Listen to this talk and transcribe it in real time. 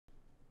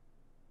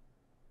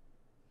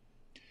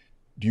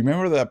Do you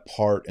remember that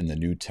part in the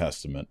New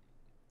Testament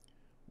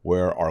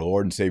where our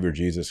Lord and Savior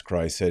Jesus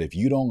Christ said, if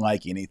you don't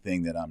like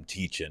anything that I'm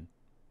teaching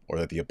or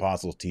that the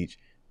apostles teach,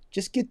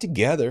 just get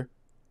together,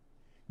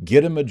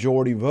 get a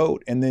majority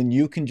vote, and then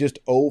you can just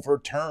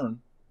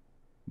overturn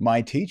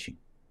my teaching,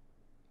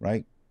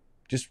 right?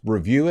 Just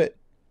review it,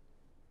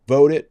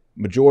 vote it,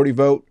 majority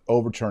vote,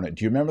 overturn it.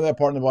 Do you remember that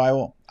part in the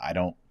Bible? I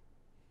don't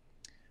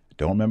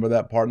remember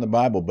that part in the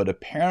Bible, but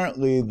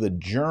apparently the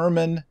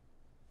German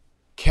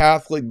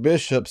Catholic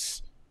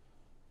bishops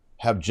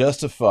have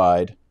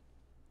justified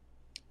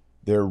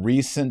their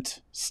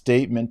recent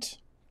statement,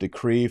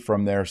 decree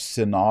from their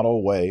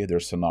synodal way, their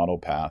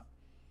synodal path,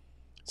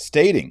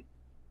 stating,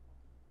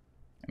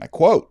 and I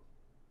quote,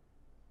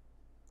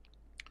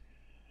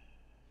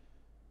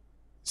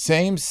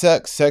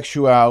 same-sex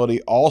sexuality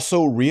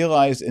also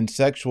realized in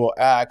sexual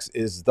acts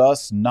is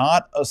thus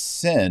not a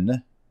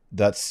sin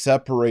that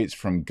separates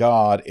from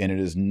God, and it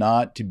is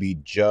not to be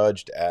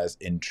judged as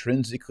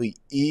intrinsically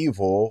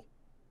evil,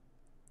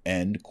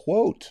 end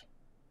quote.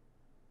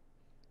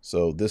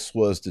 So this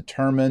was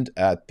determined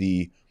at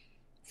the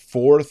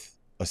Fourth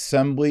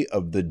Assembly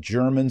of the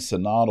German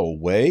Synodal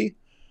Way,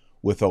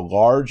 with a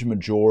large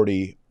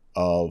majority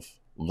of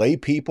lay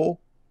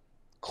people,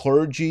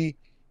 clergy,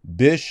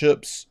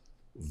 bishops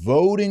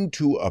voting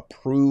to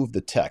approve the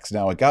text.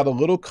 Now, it got a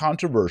little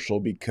controversial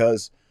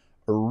because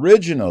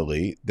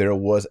originally there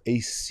was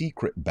a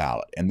secret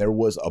ballot, and there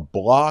was a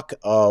block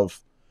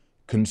of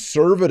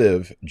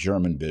conservative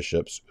German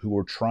bishops who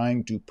were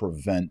trying to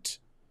prevent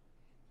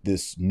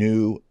this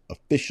new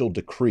official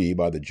decree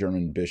by the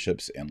German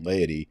bishops and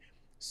laity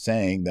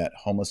saying that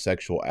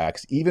homosexual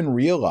acts, even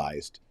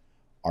realized,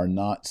 are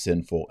not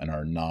sinful and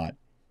are not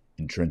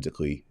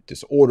intrinsically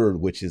disordered,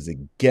 which is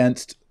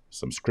against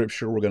some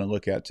scripture we're going to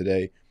look at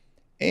today,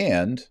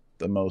 and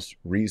the most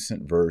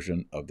recent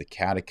version of the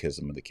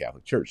Catechism of the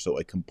Catholic Church. So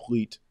a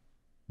complete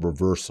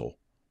reversal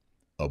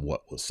of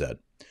what was said.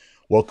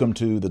 Welcome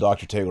to the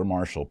Dr. Taylor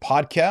Marshall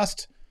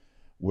podcast.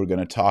 We're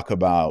going to talk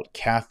about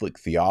Catholic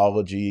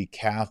theology,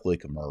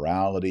 Catholic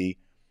morality.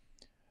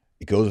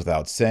 It goes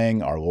without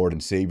saying, our Lord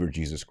and Savior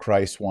Jesus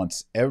Christ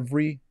wants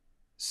every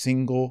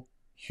single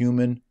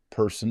human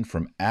person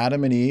from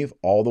Adam and Eve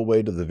all the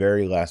way to the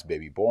very last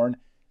baby born,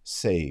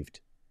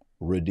 saved,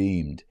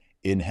 redeemed,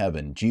 in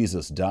heaven.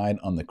 Jesus died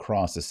on the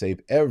cross to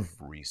save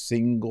every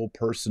single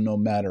person, no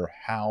matter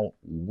how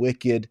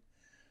wicked,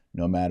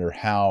 no matter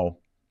how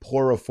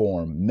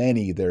pooriform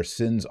many their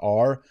sins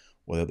are,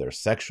 whether they're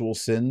sexual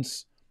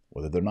sins,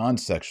 whether they're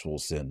non-sexual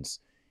sins.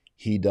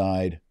 He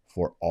died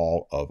for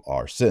all of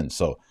our sins.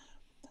 So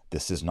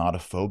this is not a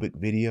phobic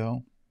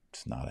video.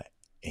 It's not an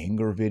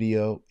anger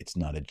video. It's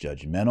not a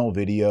judgmental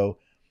video.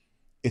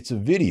 It's a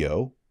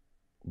video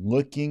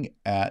looking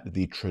at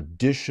the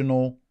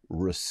traditional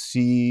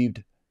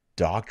received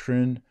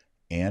doctrine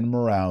and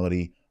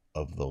morality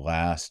of the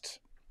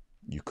last,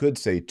 you could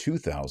say,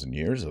 2,000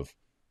 years of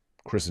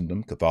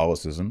Christendom,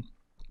 Catholicism,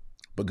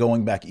 but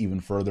going back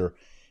even further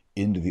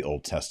into the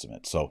Old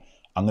Testament. So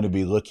I'm going to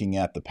be looking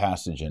at the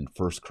passage in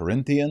 1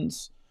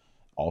 Corinthians,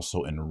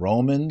 also in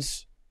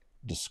Romans,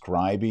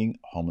 describing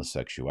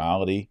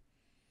homosexuality.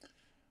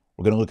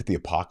 We're going to look at the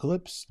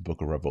Apocalypse, the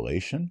book of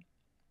Revelation,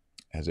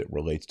 as it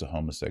relates to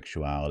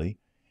homosexuality.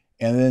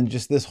 And then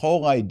just this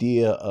whole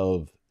idea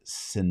of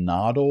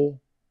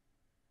synodal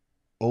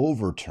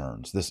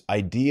overturns, this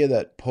idea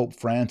that Pope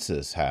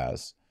Francis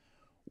has,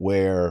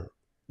 where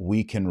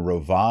we can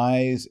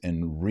revise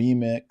and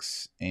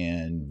remix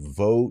and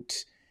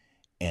vote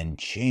and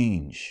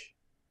change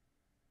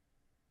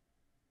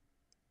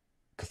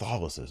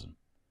Catholicism,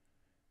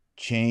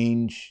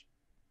 change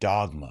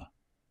dogma,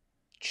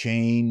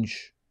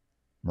 change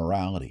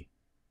morality.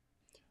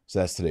 So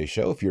that's today's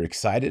show. If you're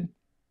excited,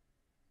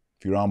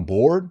 if you're on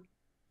board,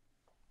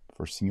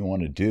 first thing you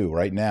want to do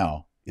right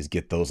now is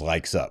get those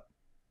likes up.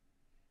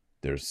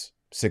 There's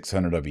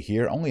 600 of you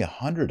here. Only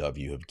 100 of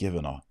you have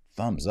given a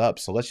thumbs up.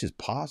 So let's just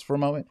pause for a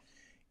moment.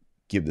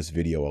 Give this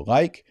video a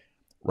like.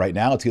 Right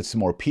now, let's get some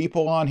more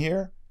people on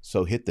here.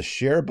 So hit the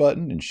share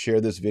button and share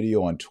this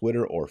video on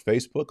Twitter or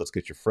Facebook. Let's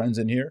get your friends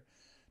in here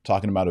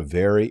talking about a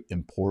very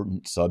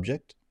important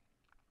subject.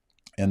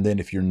 And then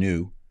if you're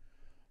new,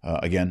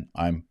 again,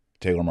 I'm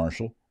Taylor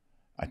Marshall.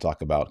 I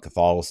talk about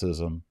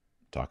Catholicism,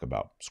 talk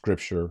about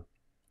scripture,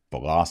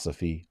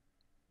 philosophy,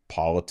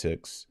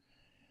 politics.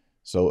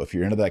 So if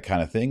you're into that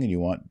kind of thing and you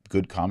want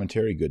good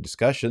commentary, good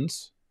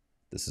discussions,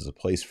 this is a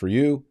place for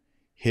you.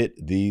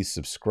 Hit the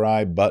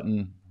subscribe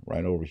button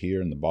right over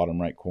here in the bottom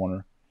right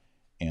corner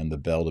and the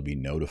bell to be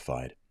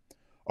notified.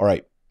 All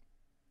right,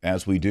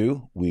 as we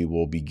do, we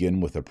will begin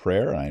with a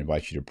prayer. I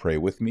invite you to pray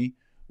with me.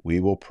 We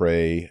will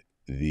pray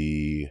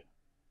the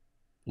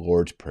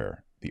Lord's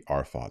Prayer, the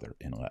Our Father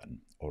in Latin.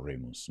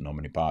 Oremus,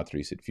 nomine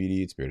Patris et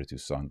Filii et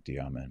Spiritus Sancti.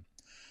 Amen.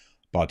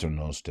 Pater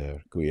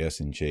noster, qui es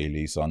in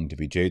caeli,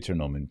 sanctificetur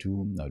nomen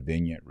tuum,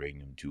 adveniat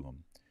regnum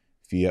tuum.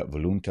 Fiat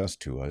voluntas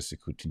tua,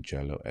 sicut in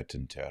cielo et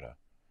in terra.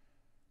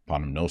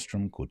 Panem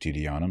nostrum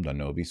quotidianum da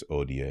nobis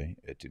odie,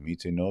 et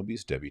dimitte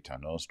nobis debita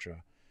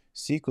nostra,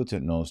 sicut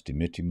et nos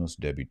dimittimus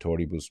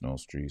debitoribus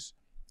nostris,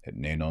 et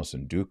ne nos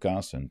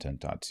inducas in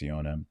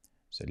tentationem,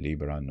 sed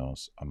libera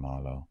nos a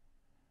malo.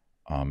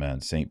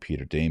 Amen. St.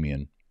 Peter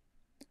Damian,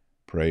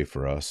 pray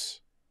for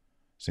us.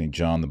 St.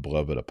 John, the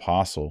beloved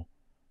apostle,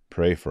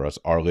 pray for us.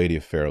 Our Lady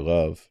of Fair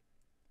Love,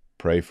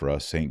 pray for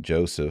us. St.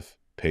 Joseph,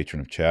 patron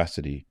of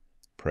chastity,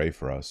 pray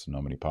for us. In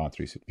nomine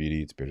Patris et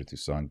Filii et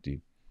Spiritus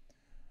Sancti.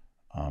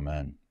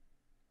 Amen.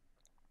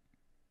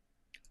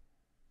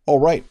 All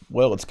right,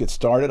 well, let's get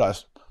started.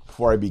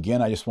 Before I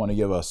begin, I just want to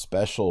give a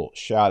special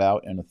shout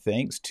out and a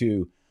thanks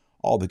to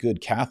all the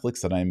good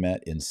Catholics that I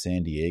met in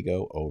San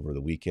Diego over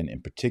the weekend,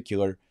 in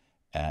particular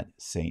at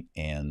St.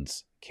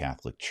 Anne's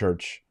Catholic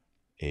Church,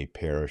 a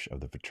parish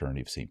of the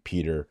Fraternity of St.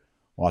 Peter.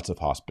 Lots of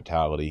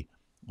hospitality,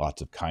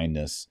 lots of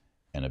kindness,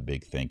 and a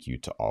big thank you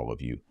to all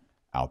of you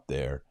out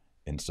there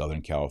in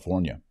Southern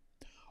California.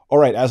 All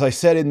right, as I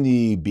said in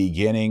the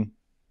beginning,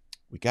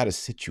 we got a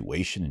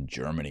situation in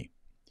Germany.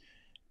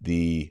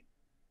 The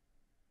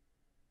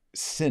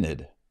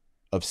Synod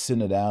of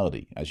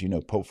Synodality. As you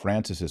know, Pope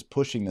Francis is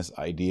pushing this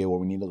idea where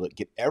we need to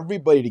get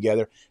everybody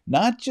together,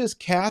 not just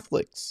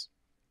Catholics,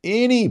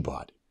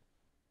 anybody.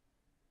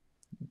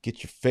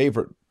 Get your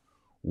favorite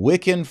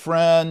Wiccan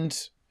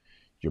friend,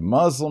 your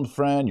Muslim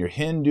friend, your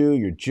Hindu,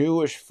 your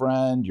Jewish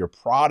friend, your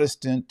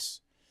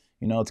Protestant.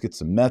 Let's get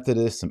some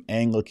Methodists, some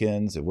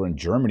Anglicans. If we're in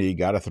Germany, you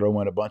got to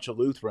throw in a bunch of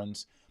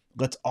Lutherans.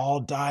 Let's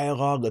all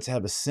dialogue. Let's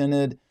have a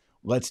synod.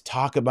 Let's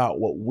talk about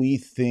what we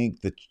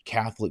think the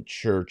Catholic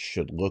Church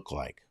should look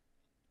like,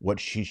 what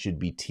she should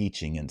be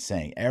teaching and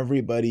saying.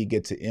 Everybody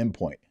gets an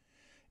input.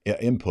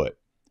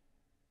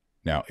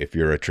 Now, if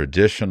you're a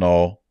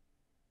traditional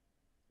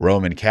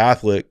Roman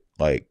Catholic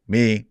like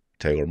me,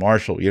 Taylor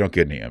Marshall, you don't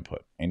get any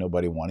input. Ain't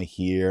nobody want to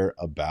hear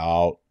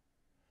about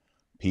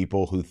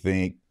people who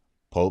think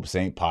Pope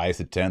St. Pius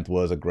X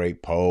was a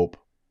great pope,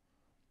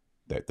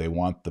 that they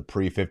want the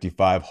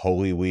pre-55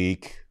 Holy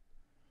Week.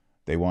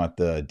 They want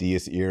the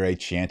Dies Irae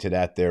chanted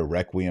at their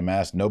Requiem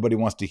Mass. Nobody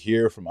wants to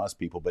hear from us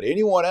people. But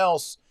anyone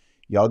else,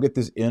 y'all get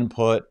this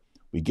input.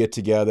 We get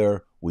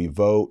together. We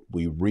vote.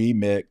 We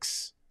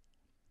remix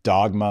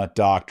dogma,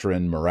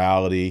 doctrine,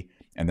 morality.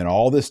 And then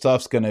all this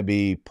stuff's going to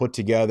be put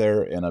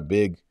together in a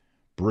big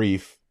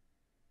brief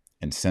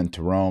and sent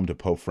to Rome to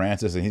Pope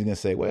Francis. And he's going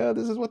to say, well,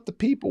 this is what the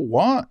people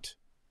want.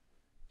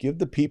 Give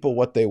the people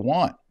what they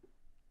want.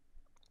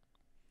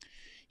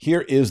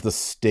 Here is the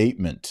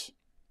statement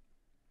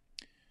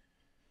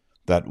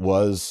that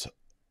was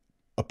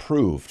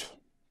approved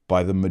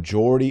by the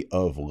majority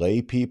of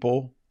lay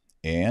people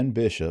and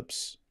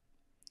bishops,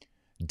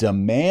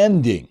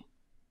 demanding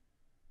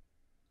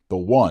the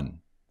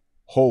one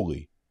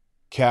holy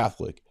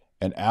Catholic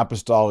and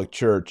Apostolic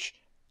Church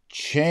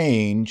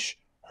change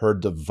her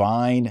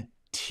divine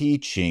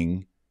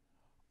teaching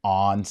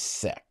on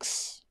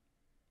sex.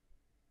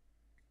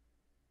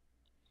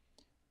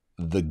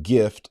 The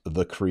gift,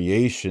 the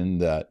creation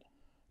that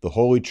the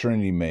Holy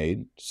Trinity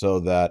made so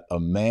that a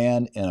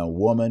man and a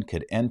woman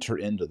could enter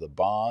into the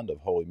bond of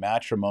holy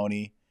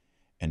matrimony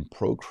and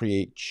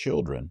procreate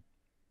children.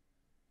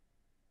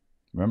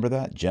 Remember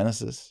that?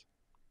 Genesis.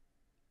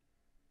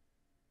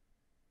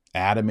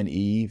 Adam and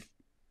Eve.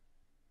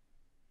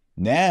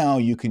 Now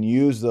you can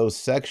use those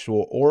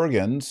sexual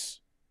organs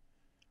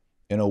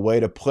in a way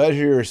to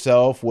pleasure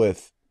yourself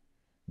with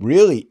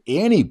really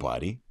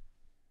anybody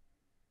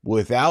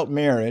without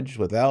marriage,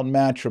 without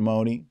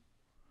matrimony,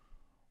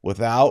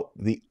 without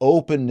the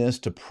openness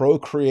to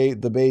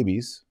procreate the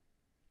babies.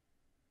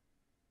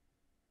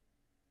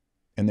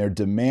 And they're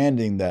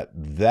demanding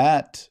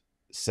that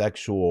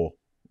sexual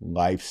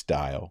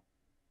lifestyle,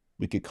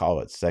 we could call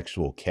it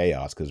sexual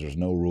chaos because there's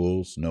no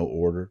rules, no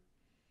order.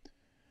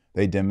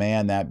 They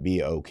demand that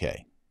be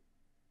okay.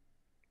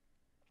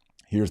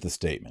 Here's the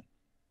statement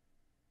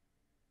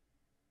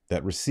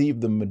that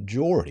received the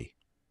majority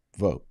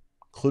vote,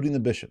 including the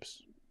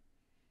bishops.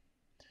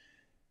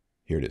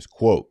 Here it is,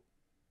 quote,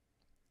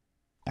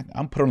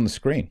 I'm put it on the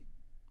screen.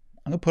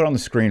 I'm going to put it on the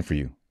screen for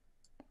you.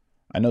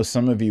 I know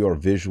some of you are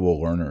visual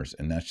learners,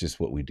 and that's just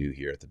what we do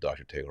here at the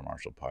Dr. Taylor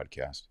Marshall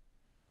podcast.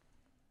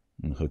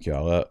 I'm going to hook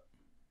y'all up.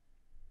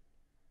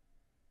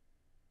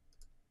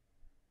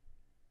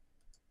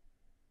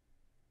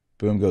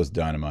 Boom goes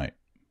dynamite.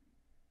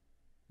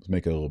 Let's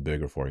make it a little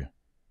bigger for you.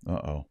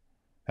 Uh-oh.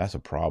 That's a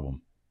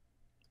problem.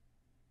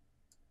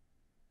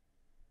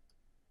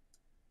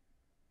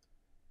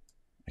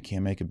 I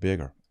can't make it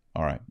bigger.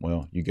 All right.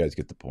 Well, you guys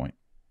get the point.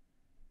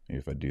 Maybe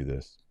if I do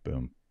this.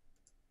 Boom.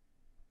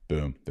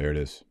 Boom. There it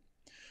is.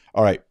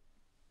 All right.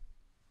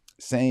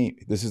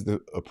 This is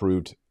the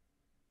approved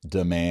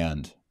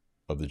demand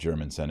of the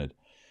German Synod.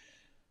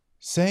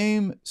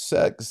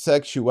 Same-sex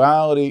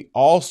sexuality,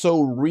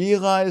 also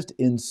realized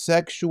in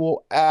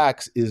sexual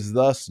acts, is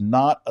thus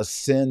not a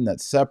sin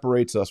that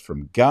separates us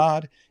from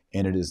God,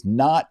 and it is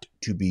not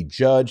to be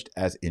judged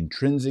as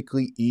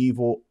intrinsically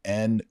evil,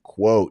 end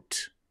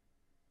quote.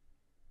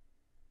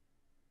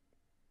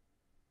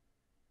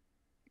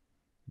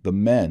 The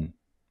men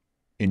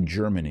in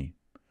Germany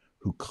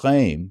who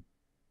claim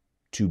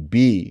to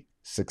be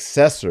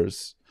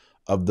successors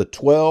of the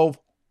 12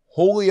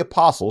 holy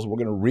apostles, we're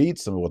going to read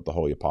some of what the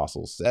holy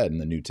apostles said in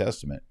the New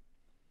Testament.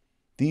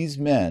 These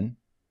men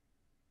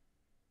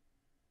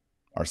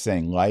are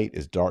saying light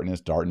is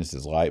darkness, darkness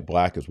is light,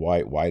 black is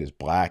white, white is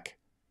black.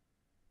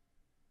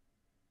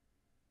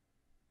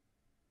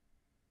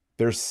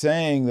 They're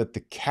saying that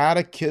the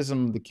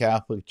catechism of the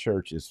Catholic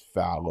Church is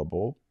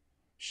fallible,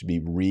 should be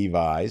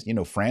revised. You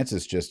know,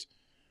 Francis just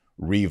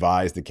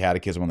revised the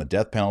catechism on the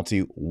death penalty.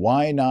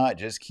 Why not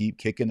just keep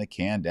kicking the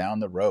can down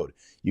the road?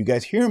 You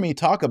guys hear me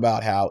talk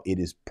about how it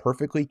is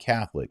perfectly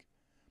Catholic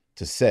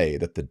to say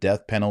that the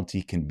death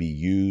penalty can be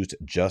used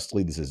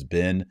justly. This has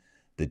been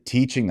the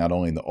teaching not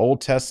only in the Old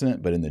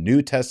Testament, but in the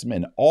New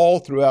Testament and all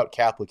throughout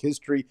Catholic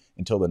history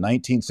until the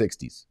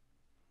 1960s,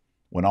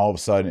 when all of a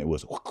sudden it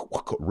was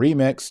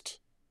remixed.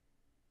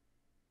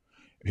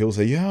 People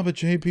say, yeah, but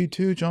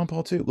JP2, John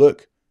Paul II.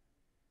 Look,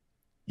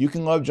 you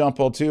can love John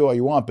Paul II all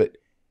you want, but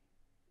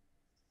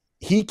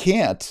he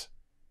can't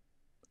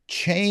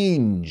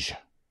change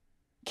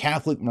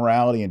Catholic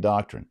morality and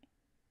doctrine.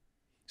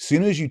 As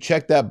soon as you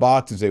check that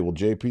box and say, well,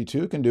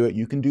 JP2 can do it,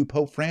 you can do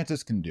Pope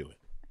Francis can do it.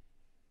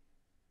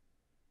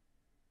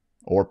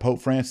 Or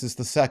Pope Francis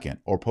II,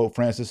 or Pope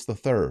Francis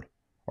III,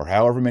 or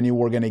however many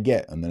we're going to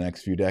get in the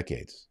next few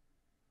decades.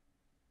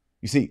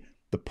 You see,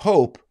 the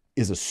Pope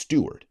is a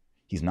steward.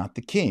 He's not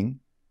the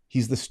king.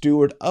 He's the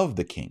steward of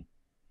the king.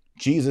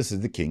 Jesus is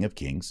the King of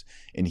Kings,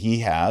 and he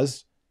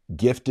has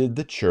gifted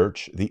the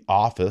church the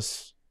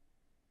office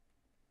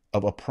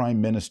of a prime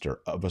minister,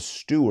 of a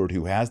steward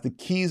who has the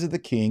keys of the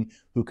king,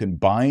 who can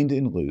bind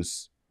and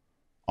loose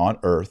on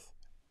earth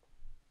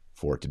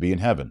for it to be in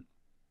heaven.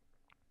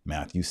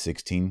 Matthew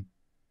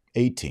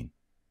 16:18.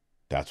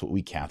 That's what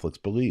we Catholics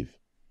believe.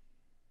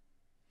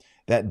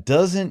 That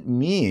doesn't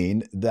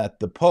mean that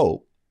the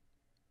Pope,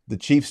 the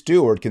chief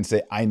steward, can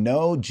say, I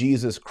know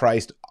Jesus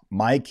Christ,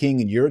 my king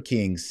and your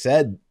king,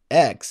 said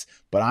X,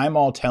 but I'm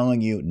all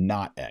telling you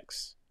not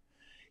X.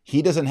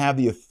 He doesn't have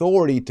the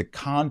authority to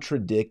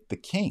contradict the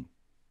king.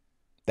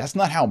 That's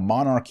not how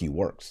monarchy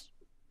works.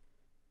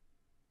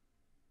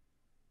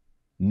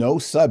 No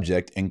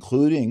subject,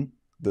 including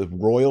the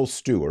royal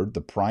steward,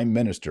 the prime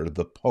minister,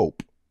 the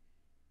Pope,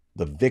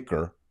 the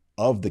vicar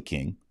of the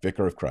king,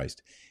 vicar of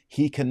Christ,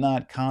 he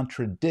cannot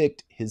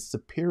contradict his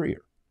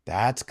superior.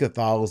 That's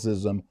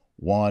Catholicism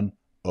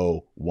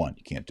 101.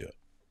 You can't do it.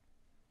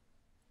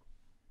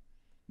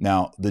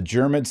 Now, the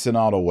German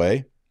Synodal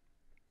Way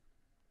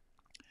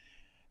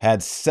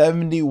had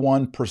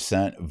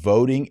 71%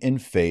 voting in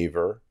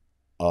favor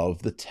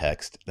of the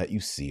text that you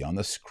see on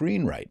the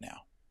screen right now.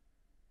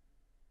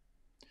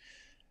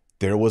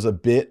 There was a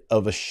bit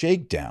of a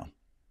shakedown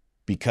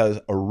because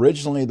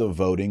originally the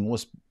voting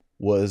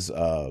was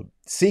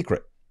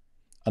secret,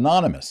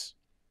 anonymous.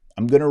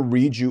 I'm going to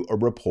read you a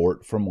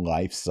report from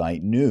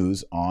LifeSite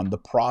News on the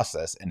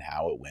process and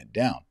how it went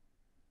down.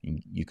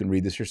 You can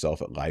read this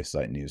yourself at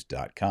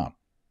lifesitenews.com.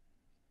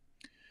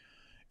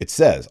 It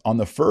says, on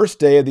the first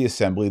day of the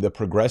assembly, the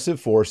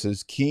progressive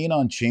forces keen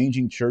on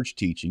changing church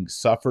teaching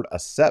suffered a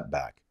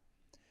setback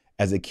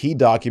as a key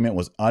document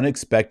was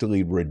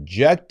unexpectedly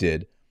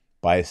rejected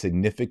by a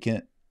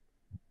significant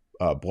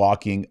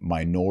blocking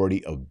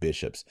minority of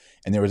bishops.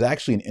 And there was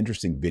actually an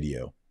interesting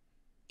video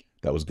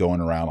that was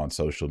going around on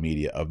social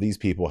media of these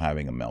people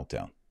having a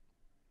meltdown.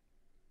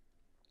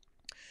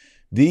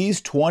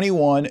 These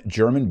 21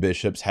 German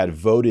bishops had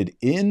voted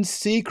in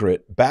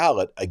secret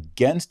ballot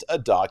against a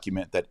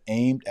document that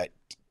aimed at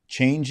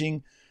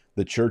changing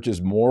the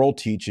church's moral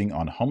teaching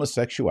on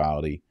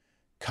homosexuality,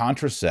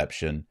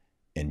 contraception,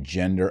 and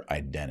gender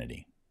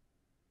identity.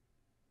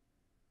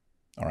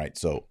 All right,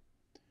 so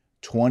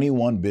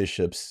 21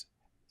 bishops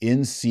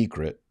in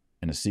secret,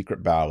 in a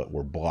secret ballot,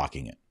 were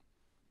blocking it.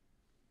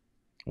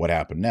 What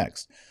happened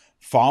next?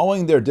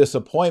 Following their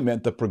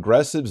disappointment, the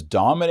progressives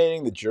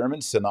dominating the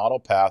German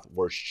synodal path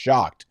were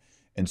shocked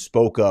and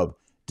spoke of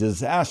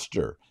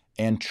disaster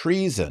and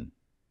treason.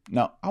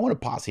 Now, I want to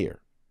pause here.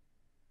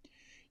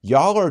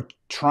 Y'all are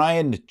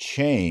trying to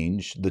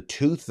change the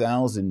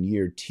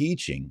 2,000-year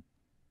teaching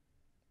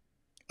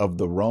of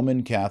the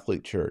Roman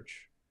Catholic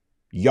Church.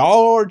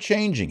 Y'all are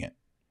changing it.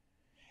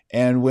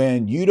 And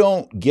when you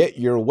don't get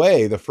your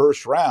way the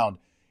first round,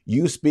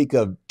 you speak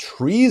of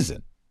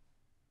treason.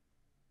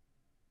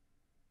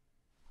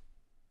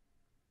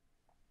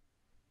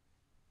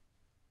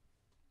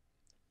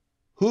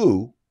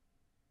 Who,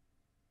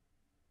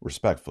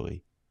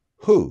 respectfully,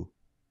 who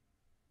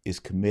is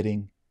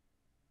committing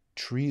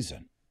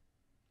treason?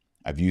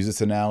 I've used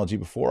this analogy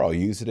before. I'll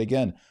use it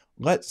again.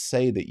 Let's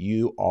say that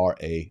you are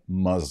a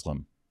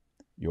Muslim.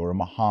 You're a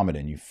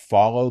Mohammedan. You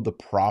follow the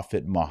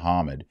Prophet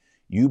Muhammad.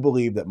 You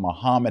believe that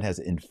Muhammad has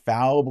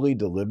infallibly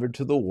delivered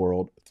to the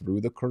world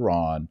through the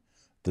Quran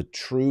the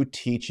true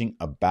teaching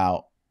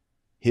about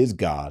his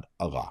God,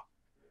 Allah.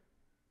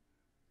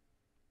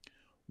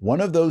 One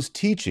of those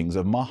teachings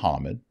of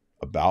Muhammad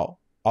about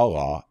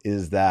Allah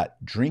is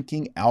that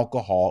drinking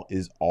alcohol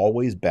is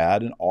always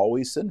bad and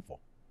always sinful.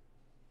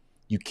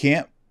 You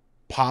can't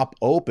pop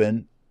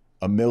open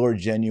a Miller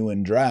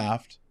Genuine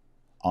Draft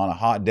on a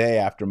hot day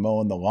after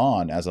mowing the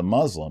lawn as a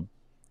Muslim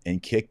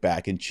and kick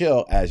back and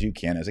chill as you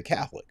can as a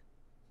Catholic.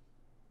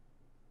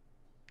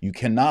 You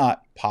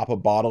cannot pop a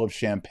bottle of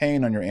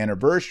champagne on your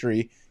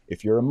anniversary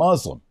if you're a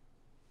Muslim.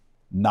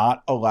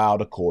 Not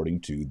allowed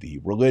according to the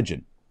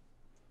religion.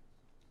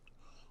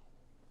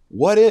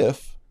 What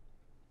if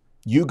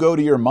you go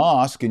to your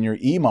mosque and your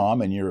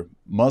imam and your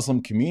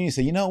Muslim community and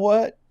say, you know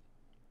what?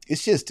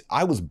 It's just,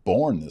 I was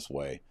born this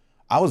way.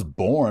 I was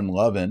born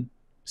loving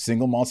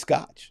single malt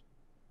scotch.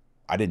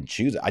 I didn't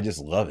choose it. I just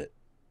love it.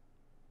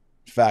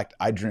 In fact,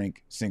 I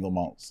drink single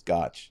malt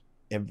scotch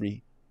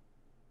every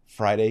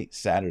Friday,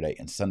 Saturday,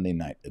 and Sunday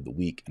night of the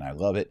week, and I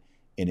love it,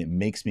 and it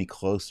makes me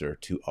closer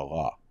to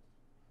Allah.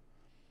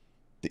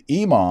 The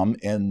imam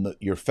and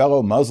your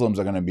fellow Muslims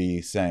are going to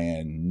be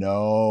saying,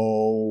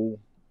 no,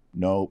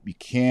 you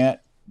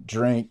can't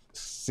drink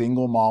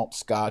single malt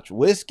scotch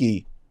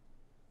whiskey.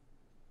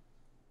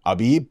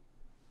 Habib.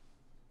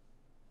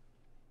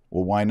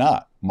 Well, why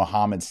not?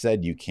 Muhammad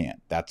said you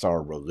can't. That's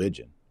our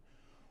religion.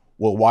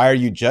 Well, why are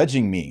you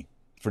judging me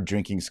for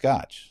drinking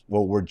scotch?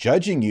 Well, we're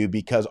judging you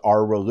because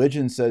our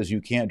religion says you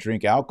can't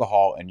drink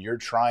alcohol, and you're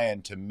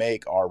trying to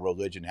make our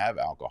religion have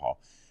alcohol.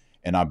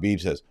 And Habib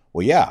says,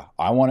 well, yeah,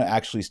 I want to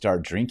actually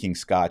start drinking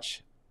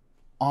scotch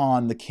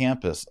on the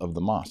campus of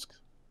the mosque.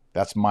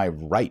 That's my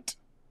right.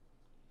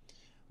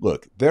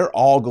 Look, they're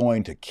all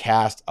going to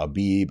cast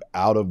Habib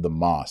out of the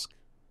mosque.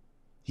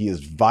 He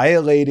is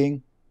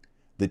violating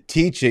the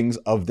teachings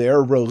of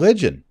their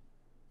religion.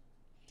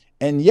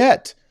 And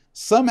yet,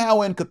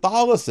 somehow in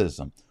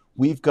Catholicism,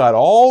 we've got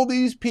all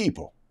these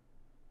people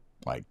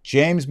like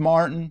James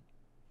Martin,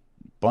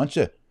 a bunch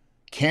of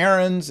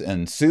Karens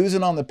and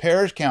Susan on the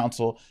parish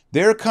council.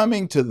 They're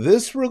coming to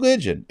this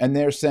religion and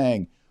they're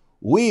saying,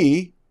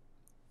 we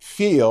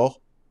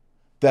feel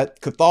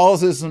that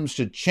Catholicism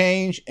should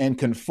change and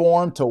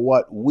conform to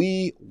what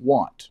we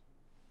want.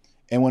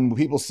 And when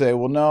people say,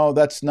 well, no,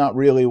 that's not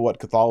really what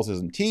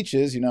Catholicism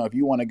teaches. You know, if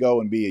you want to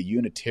go and be a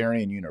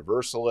Unitarian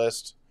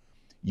Universalist,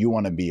 you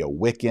want to be a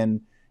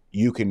Wiccan,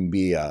 you can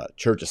be a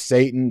Church of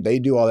Satan. They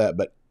do all that.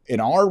 But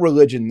in our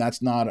religion,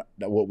 that's not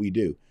what we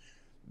do.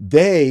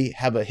 They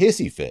have a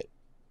hissy fit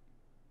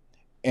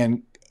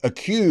and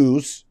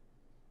accuse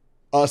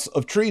us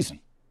of treason.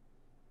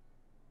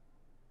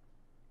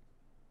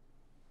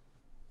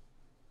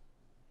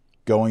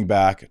 Going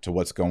back to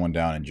what's going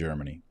down in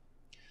Germany.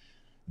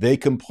 They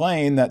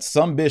complain that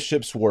some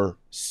bishops were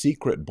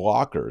secret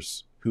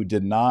blockers who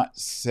did not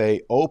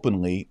say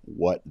openly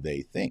what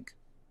they think.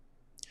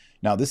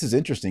 Now, this is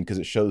interesting because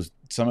it shows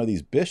some of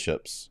these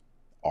bishops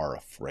are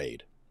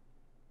afraid.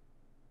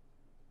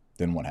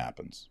 Then what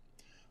happens?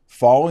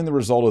 Following the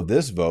result of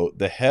this vote,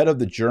 the head of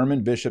the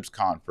German Bishops'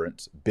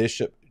 Conference,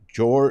 Bishop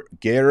Georg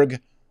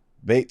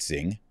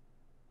Beitzing,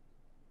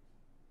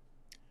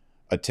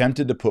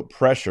 attempted to put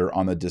pressure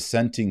on the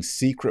dissenting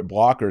secret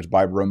blockers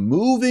by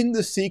removing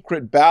the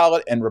secret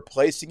ballot and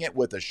replacing it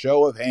with a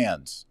show of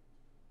hands.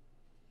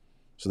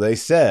 So they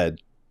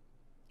said,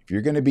 if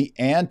you're going to be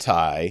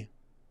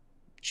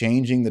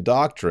anti-changing the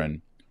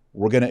doctrine,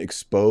 we're going to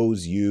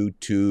expose you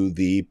to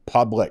the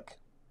public.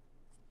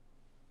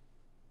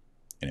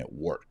 And it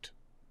worked.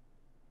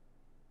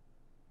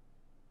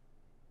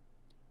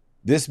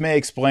 This may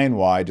explain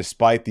why,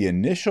 despite the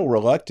initial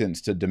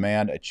reluctance to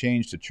demand a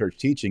change to church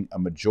teaching, a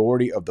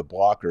majority of the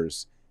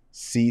blockers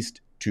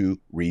ceased to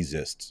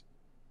resist.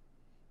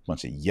 A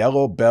bunch of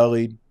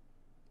yellow-bellied,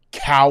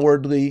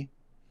 cowardly,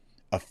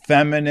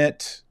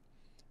 effeminate,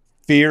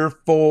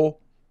 fearful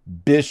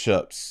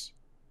bishops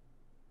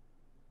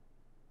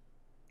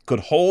could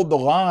hold the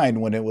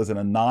line when it was an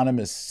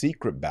anonymous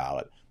secret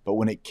ballot, but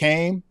when it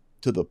came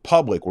to the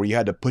public, where you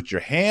had to put your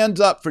hands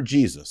up for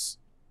Jesus,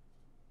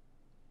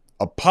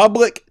 a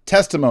public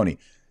testimony,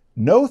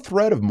 no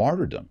threat of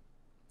martyrdom,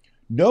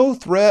 no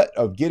threat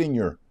of getting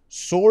your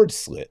sword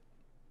slit,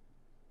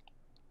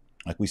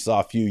 like we saw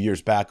a few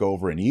years back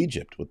over in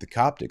Egypt with the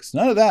Coptics.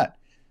 None of that.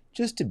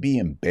 Just to be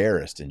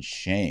embarrassed and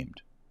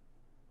shamed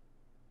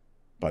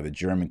by the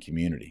German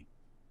community.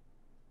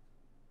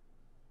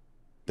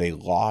 They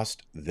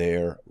lost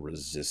their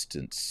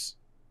resistance,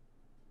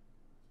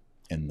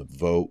 and the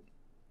vote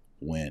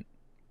went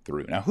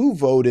through. Now, who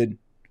voted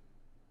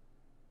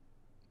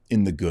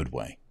in the good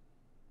way?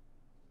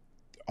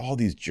 All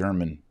these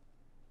German,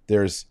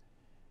 there's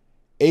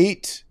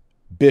 8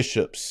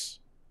 bishops,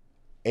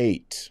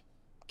 8,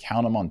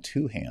 count them on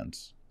 2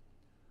 hands,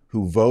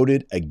 who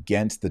voted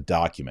against the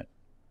document.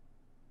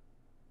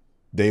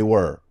 They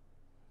were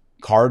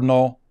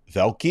Cardinal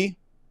Welke,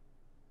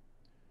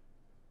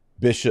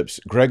 Bishops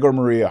Gregor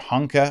Maria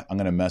Hanke, I'm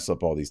going to mess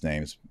up all these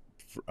names,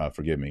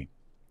 forgive me.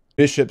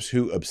 Bishops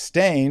who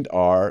abstained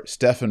are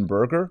Stefan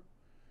Berger,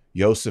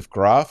 Josef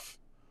Graf,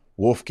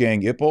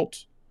 Wolfgang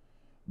Ippolt,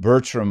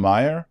 Bertram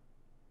Meyer,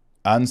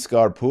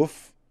 Ansgar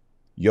Puff,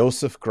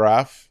 Josef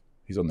Graf,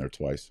 he's on there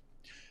twice,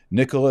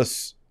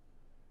 Nicholas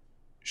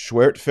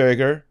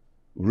Schwertfeger,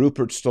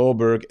 Rupert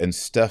Stolberg, and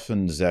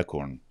Stefan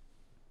Zekorn.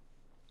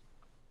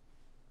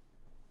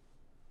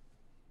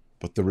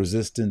 But the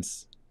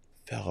resistance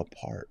fell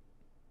apart.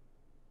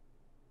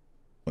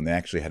 when they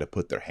actually had to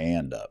put their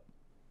hand up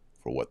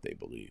for what they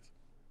believe.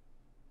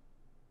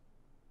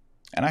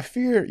 And I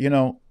fear,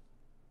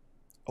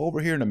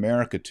 over here in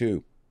America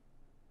too,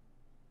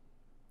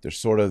 there's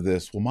sort of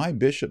this, well, my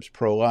bishop's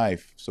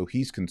pro-life, so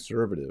he's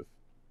conservative.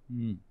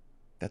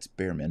 That's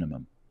bare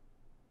minimum.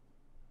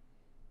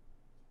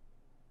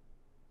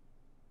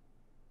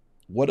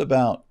 What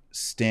about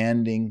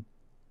standing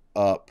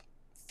up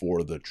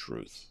for the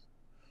truth?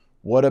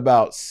 What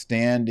about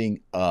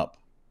standing up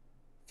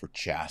for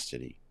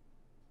chastity,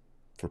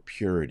 for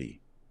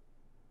purity,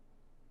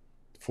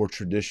 for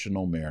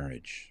traditional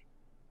marriage,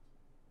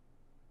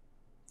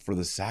 for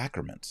the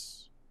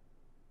sacraments,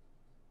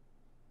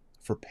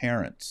 for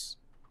parents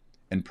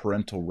and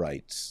parental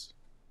rights?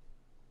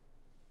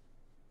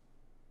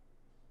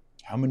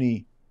 How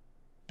many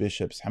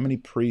bishops, how many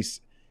priests,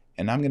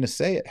 and I'm going to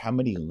say it, how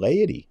many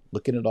laity,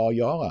 looking at all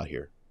y'all out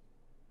here,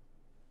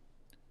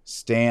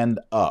 stand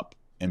up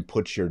and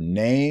put your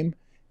name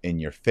and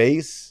your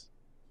face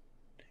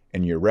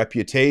and your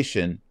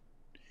reputation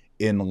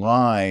in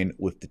line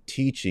with the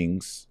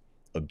teachings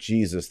of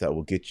Jesus that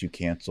will get you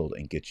canceled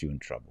and get you in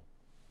trouble?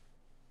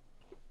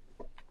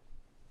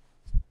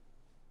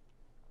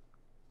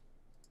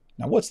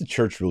 Now, what's the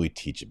church really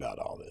teach about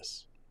all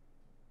this?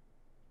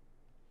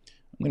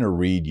 I'm going to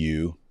read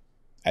you.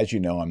 As you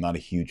know, I'm not a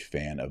huge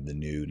fan of the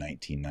new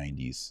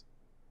 1990s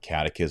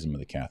Catechism of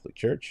the Catholic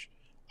Church.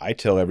 I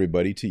tell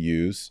everybody to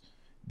use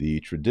the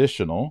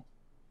traditional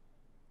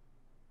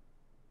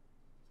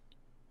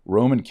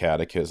Roman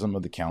Catechism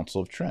of the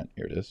Council of Trent.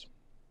 Here it is.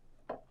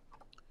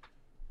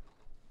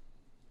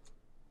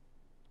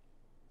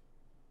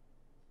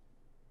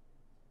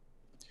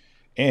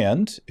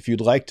 And if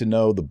you'd like to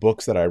know the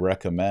books that I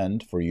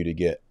recommend for you to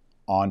get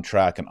on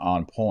track and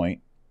on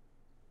point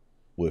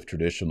with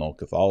traditional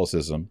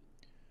Catholicism,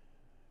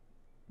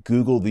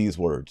 Google these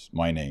words,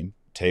 my name,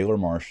 Taylor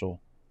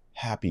Marshall,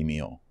 Happy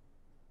Meal.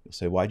 You'll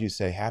say, why'd you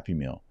say Happy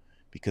Meal?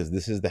 Because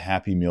this is the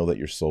happy meal that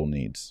your soul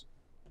needs.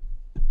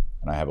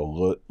 And I have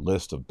a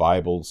list of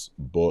Bibles,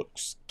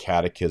 books,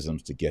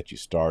 catechisms to get you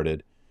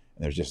started.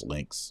 And there's just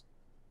links.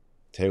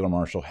 Taylor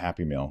Marshall,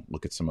 Happy Meal.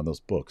 Look at some of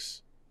those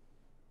books.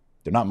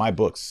 They're not my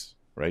books,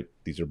 right?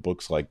 These are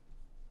books like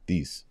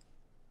these.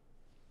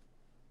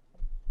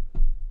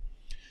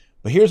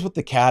 But here's what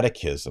the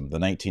Catechism, the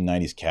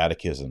 1990s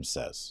Catechism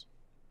says.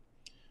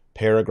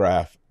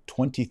 Paragraph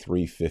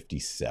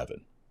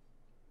 2357.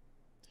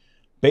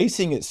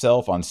 Basing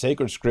itself on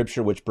sacred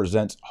scripture which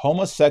presents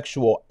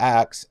homosexual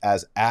acts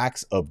as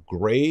acts of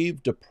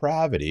grave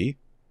depravity,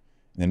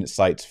 and then it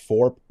cites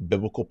 4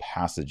 biblical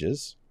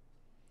passages.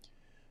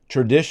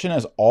 Tradition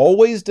has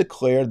always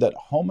declared that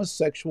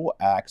homosexual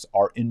acts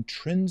are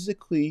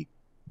intrinsically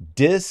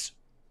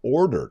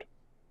disordered,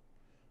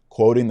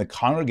 quoting the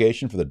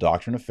Congregation for the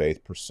Doctrine of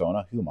Faith,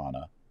 Persona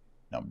Humana,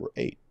 number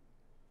 8.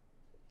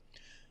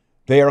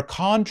 They are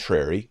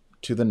contrary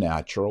to the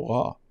natural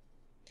law.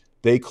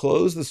 They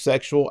close the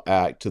sexual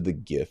act to the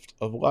gift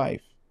of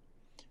life.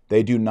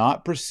 They do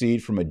not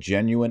proceed from a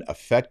genuine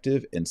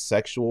affective and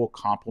sexual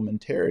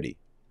complementarity.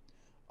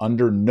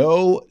 Under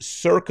no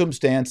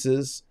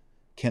circumstances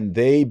can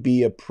they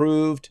be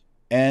approved,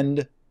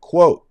 end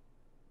quote.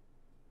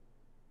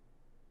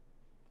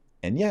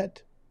 And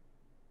yet,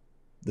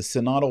 the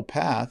synodal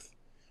path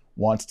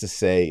wants to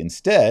say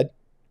instead,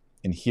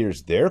 and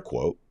here's their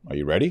quote. Are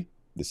you ready?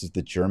 This is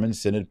the German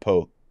Synod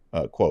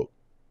quote.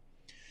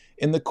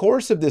 In the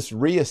course of this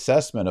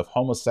reassessment of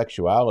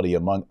homosexuality,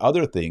 among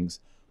other things,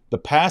 the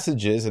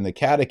passages in the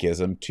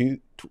Catechism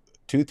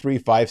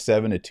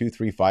 2357 to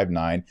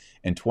 2359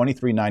 and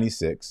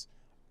 2396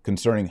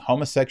 concerning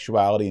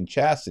homosexuality and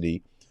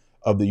chastity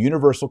of the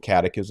Universal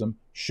Catechism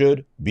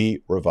should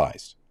be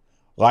revised.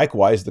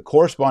 Likewise, the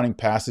corresponding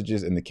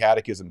passages in the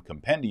Catechism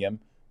Compendium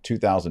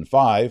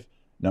 2005,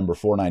 number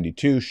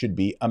 492, should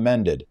be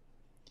amended.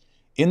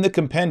 In the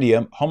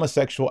compendium,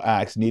 homosexual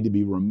acts need to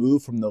be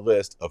removed from the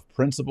list of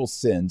principal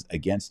sins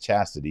against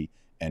chastity,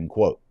 end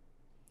quote.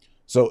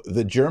 So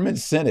the German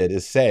Synod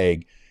is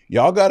saying,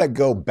 y'all got to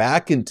go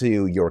back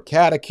into your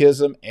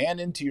catechism and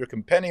into your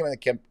compendium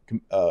and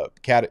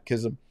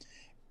catechism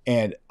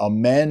and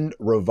amend,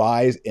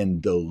 revise,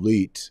 and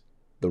delete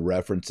the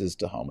references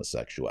to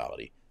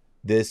homosexuality.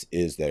 This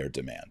is their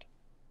demand.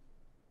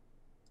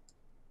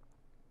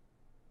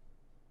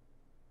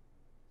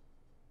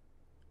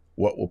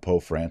 What will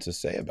Pope Francis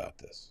say about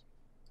this?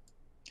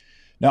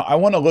 Now, I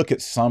want to look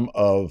at some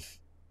of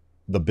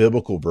the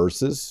biblical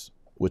verses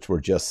which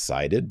were just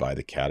cited by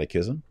the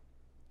Catechism.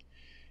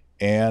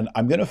 And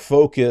I'm going to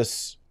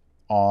focus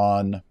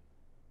on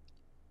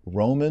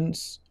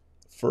Romans,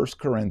 1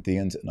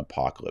 Corinthians, and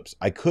Apocalypse.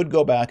 I could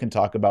go back and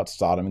talk about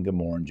Sodom and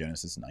Gomorrah in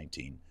Genesis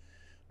 19,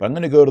 but I'm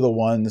going to go to the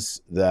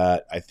ones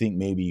that I think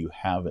maybe you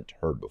haven't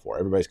heard before.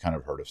 Everybody's kind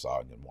of heard of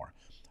Sodom and Gomorrah.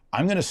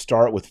 I'm going to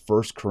start with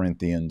 1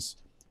 Corinthians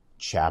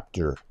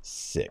chapter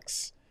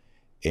 6.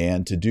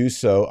 And to do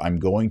so, I'm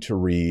going to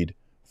read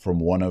from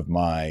one of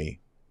my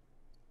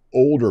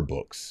older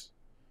books.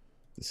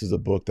 This is a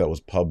book that was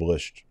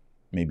published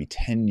maybe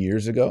 10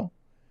 years ago,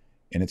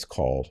 and it's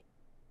called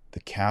the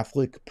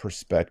Catholic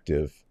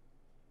perspective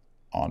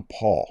on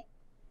Paul.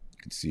 You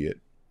can see it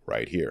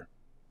right here.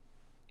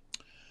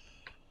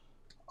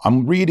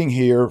 I'm reading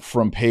here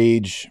from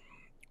page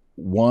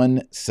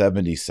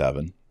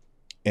 177,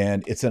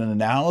 and it's an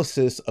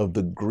analysis of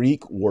the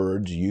Greek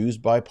words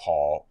used by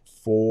Paul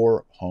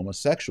for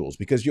homosexuals,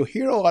 because you'll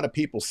hear a lot of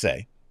people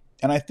say,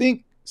 and I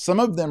think some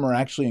of them are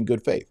actually in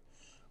good faith,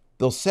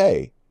 they'll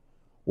say,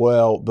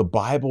 well, the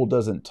Bible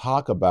doesn't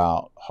talk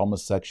about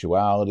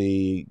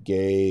homosexuality,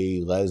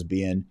 gay,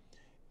 lesbian,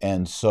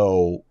 and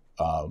so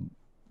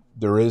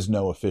there is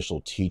no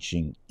official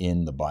teaching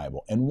in the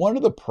Bible. And one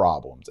of the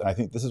problems, and I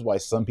think this is why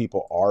some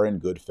people are in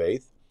good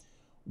faith,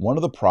 one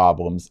of the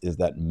problems is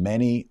that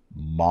many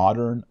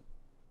modern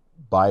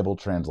Bible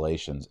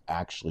translations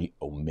actually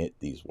omit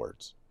these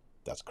words.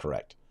 That's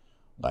correct.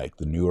 Like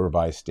the New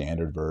Revised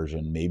Standard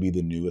Version, maybe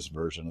the newest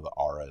version of the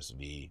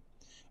RSV.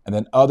 And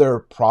then other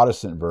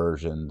Protestant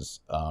versions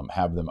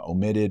have them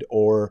omitted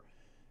or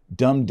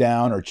dumbed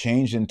down or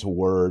changed into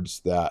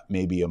words that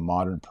maybe a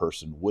modern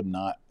person would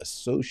not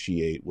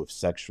associate with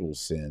sexual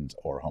sins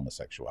or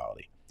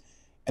homosexuality.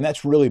 And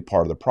that's really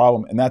part of the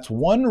problem. And that's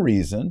one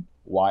reason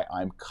why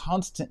I'm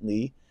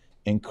constantly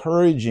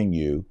encouraging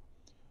you,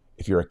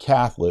 if you're a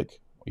Catholic,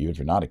 or even if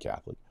you're not a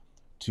Catholic,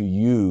 to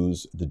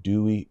use the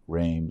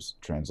Douay-Rheims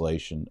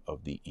translation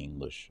of the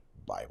English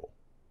Bible.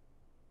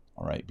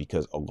 All right,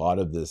 because a lot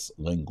of this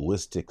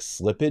linguistic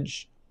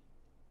slippage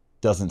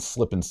doesn't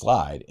slip and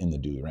slide in the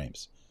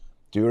Douay-Rheims.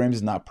 Douay-Rheims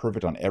is not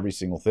perfect on every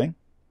single thing.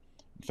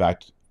 In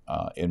fact,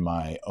 in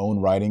my own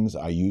writings,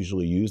 I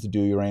usually use the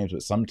Douay-Rheims,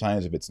 but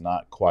sometimes if it's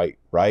not quite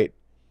right,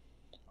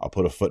 I'll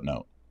put a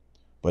footnote.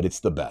 But it's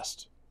the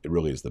best. It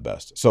really is the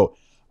best. So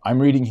I'm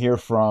reading here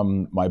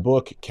from my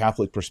book,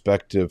 Catholic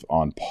Perspective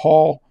on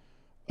Paul.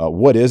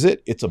 What is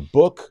it? It's a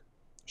book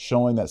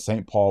showing that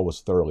St. Paul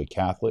was thoroughly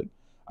Catholic.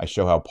 I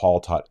show how Paul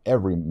taught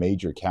every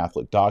major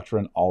Catholic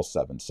doctrine, all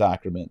 7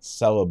 sacraments,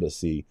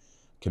 celibacy,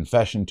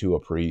 confession to a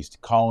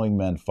priest, calling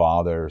men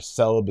father,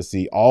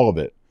 celibacy, all of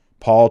it.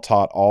 Paul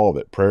taught all of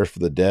it, prayers for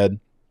the dead.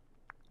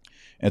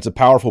 And it's a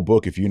powerful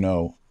book if you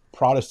know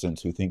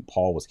Protestants who think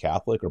Paul was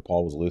Catholic or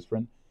Paul was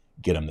Lutheran.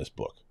 Get them this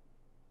book.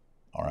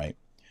 All right.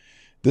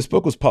 This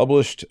book was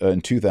published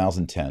in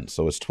 2010,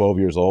 so it's 12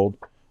 years old,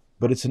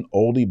 but it's an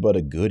oldie but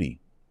a goodie.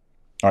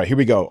 All right, here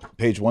we go.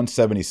 Page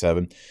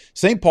 177.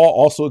 St. Paul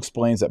also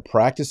explains that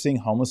practicing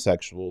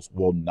homosexuals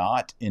will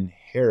not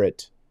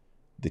inherit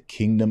the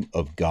kingdom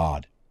of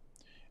God.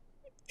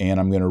 And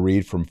I'm going to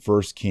read from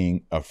 1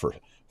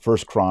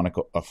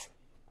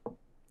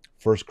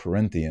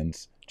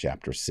 Corinthians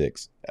chapter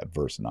 6 at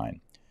verse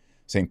 9.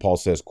 St. Paul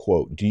says,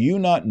 quote, "Do you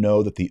not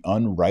know that the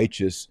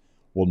unrighteous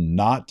will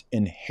not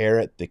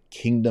inherit the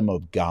kingdom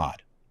of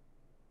God?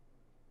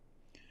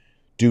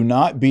 Do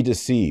not be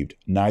deceived,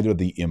 neither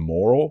the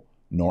immoral,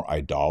 nor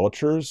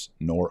idolaters,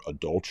 nor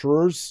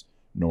adulterers,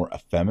 nor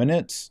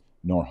effeminates,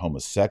 nor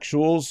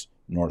homosexuals,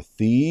 nor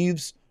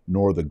thieves,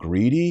 nor the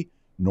greedy,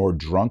 nor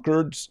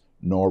drunkards,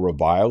 nor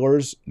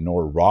revilers,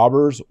 nor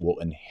robbers will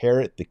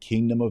inherit the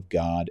kingdom of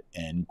God,"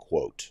 end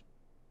quote.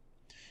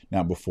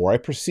 Now, before I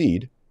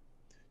proceed,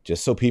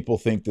 just so people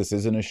think this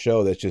isn't a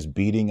show that's just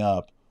beating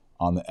up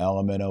on the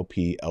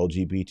LMNOP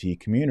LGBT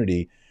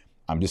community,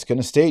 I'm just going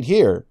to state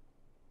here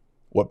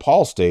what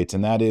Paul states,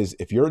 and that is,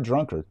 if you're a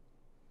drunkard,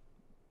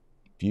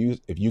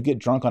 if you get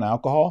drunk on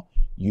alcohol,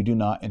 you do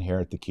not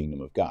inherit the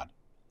kingdom of God.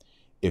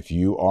 If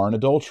you are an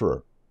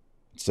adulterer,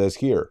 it says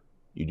here,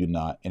 you do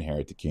not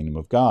inherit the kingdom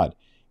of God.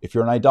 If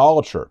you're an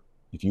idolater,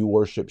 if you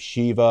worship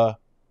Shiva,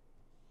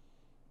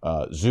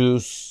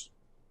 Zeus,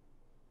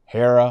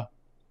 Hera,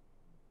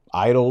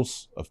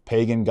 idols of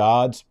pagan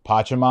gods,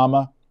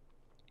 Pachamama,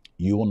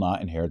 you will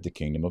not inherit the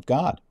kingdom of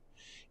God.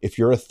 If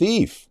you're a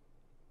thief,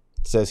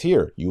 it says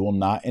here, you will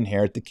not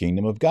inherit the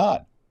kingdom of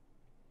God.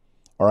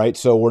 All right,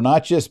 so we're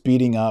not just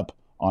beating up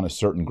on a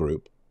certain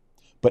group,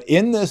 but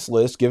in this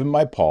list given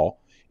by Paul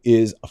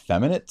is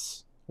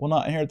effeminates will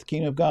not inherit the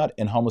kingdom of God,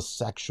 and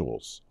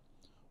homosexuals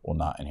will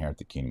not inherit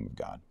the kingdom of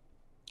God.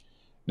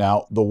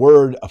 Now, the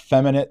word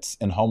effeminates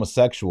and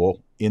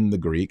homosexual in the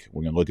Greek,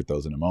 we're going to look at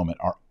those in a moment,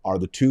 are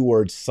the two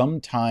words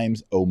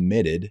sometimes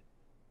omitted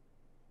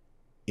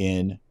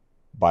in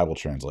Bible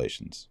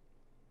translations.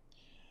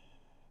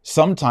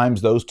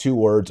 Sometimes those two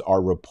words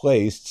are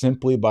replaced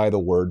simply by the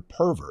word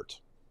pervert.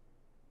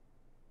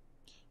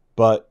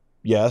 But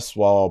yes,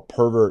 while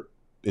pervert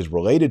is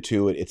related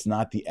to it, it's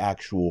not the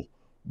actual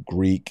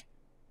Greek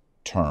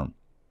term.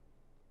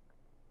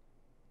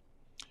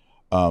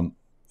 And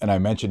I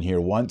mentioned here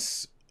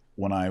once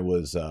when I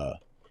was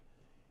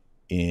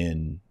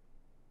in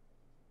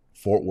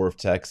Fort Worth,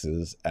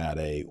 Texas at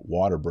a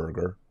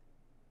Whataburger,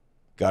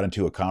 got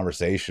into a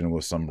conversation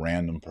with some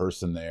random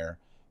person there,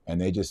 and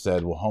they just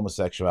said, well,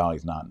 homosexuality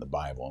is not in the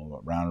Bible. And we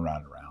went round and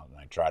round and round, and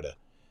I tried to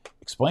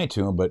explain it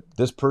to him, but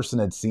this person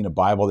had seen a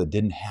Bible that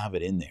didn't have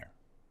it in there.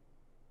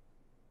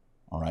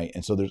 All right,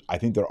 and so I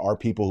think there are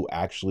people who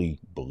actually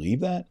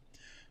believe that.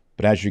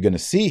 But as you're going to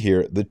see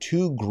here, the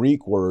two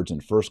Greek words in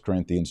 1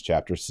 Corinthians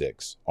chapter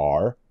 6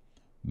 are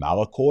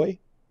malakoi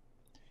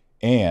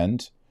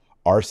and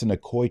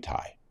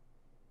arsenokoitai.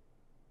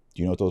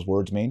 Do you know what those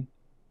words mean?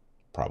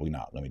 Probably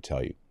not. Let me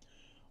tell you.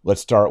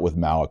 Let's start with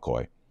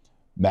malakoi.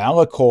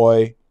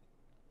 Malakoi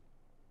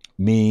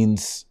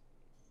means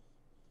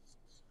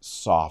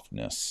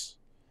softness.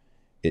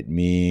 It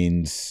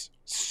means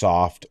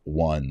soft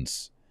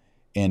ones.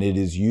 And it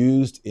is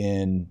used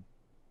in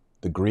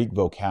the Greek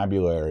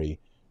vocabulary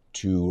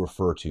to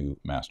refer to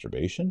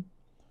masturbation,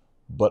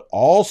 but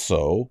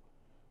also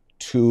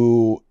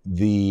to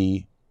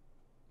the,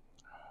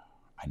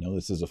 I know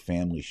this is a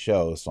family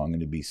show, so I'm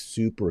going to be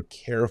super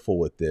careful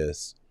with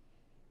this,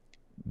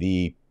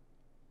 the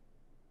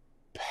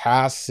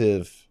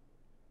passive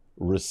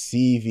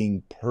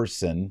receiving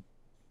person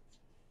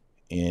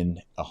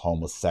in a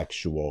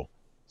homosexual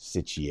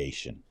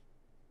situation.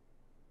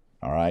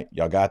 All right,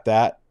 y'all got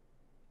that?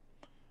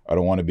 I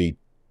don't want to be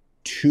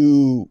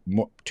too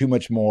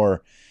much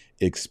more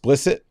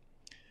explicit.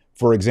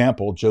 For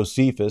example,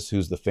 Josephus,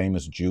 who's the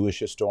famous Jewish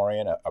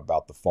historian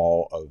about the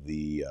fall of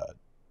the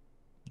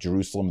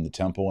Jerusalem and the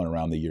temple in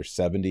around the year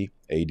 70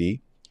 AD,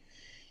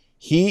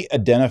 he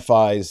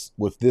identifies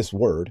with this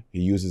word,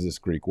 he uses this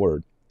Greek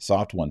word,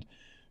 soft one,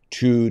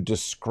 to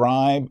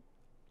describe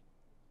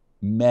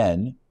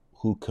men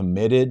who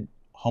committed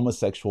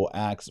homosexual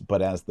acts,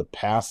 but as the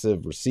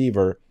passive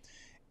receiver,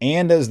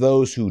 and as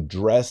those who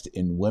dressed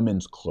in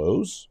women's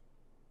clothes,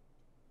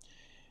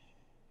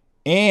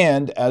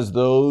 and as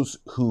those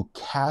who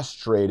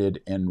castrated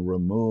and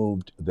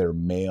removed their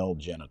male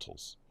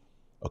genitals.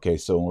 Okay,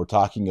 so when we're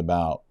talking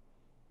about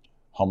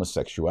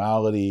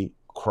homosexuality,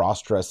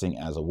 cross-dressing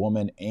as a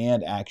woman,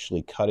 and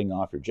actually cutting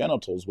off your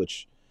genitals,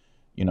 which,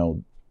 you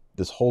know,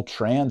 this whole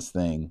trans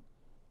thing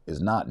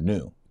is not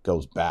new. It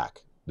goes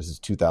back. This is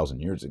 2,000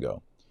 years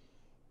ago.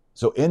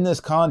 So in this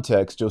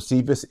context,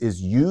 Josephus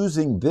is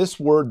using this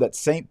word that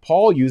St.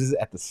 Paul uses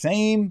at the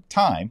same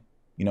time,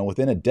 you know,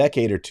 within a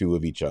decade or two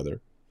of each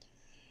other.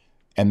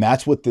 And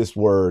that's what this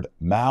word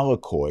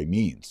malakoi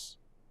means.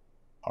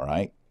 All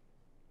right.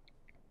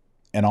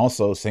 And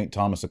also St.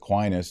 Thomas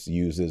Aquinas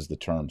uses the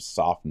term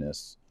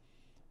softness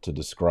to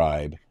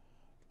describe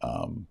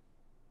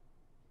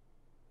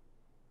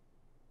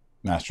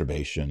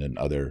masturbation and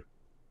other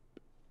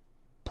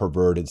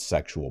perverted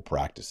sexual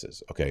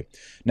practices. Okay.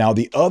 Now,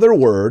 the other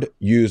word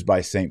used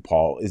by St.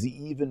 Paul is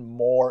even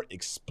more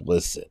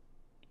explicit.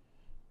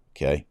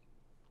 Okay.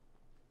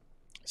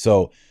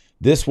 So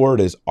this word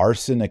is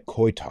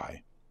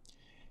arsenokoitai,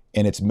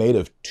 and it's made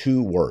of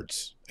two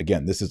words.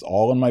 Again, this is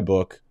all in my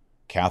book,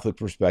 Catholic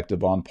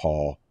Perspective on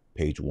Paul,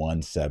 page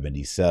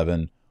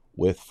 177,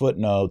 with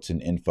footnotes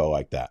and info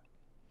like that.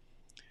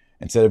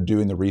 Instead of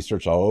doing the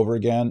research all over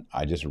again,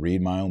 I just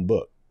read my own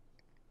book.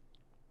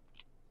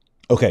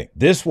 Okay,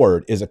 this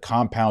word is a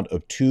compound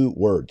of two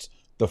words.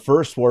 The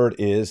first word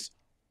is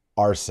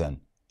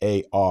arsen,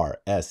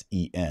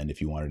 A-R-S-E-N,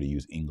 if you wanted to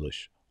use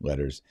English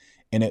letters.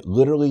 And it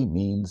literally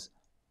means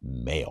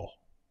male.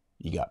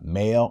 You got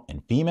male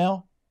and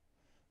female.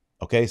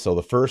 Okay, so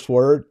the first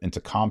word, it's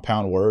a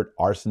compound word.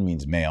 Arsen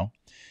means male.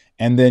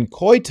 And then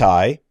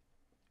koitai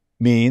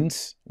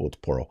means, well, it's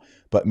plural,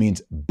 but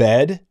means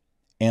bed,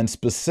 and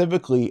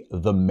specifically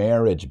the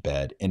marriage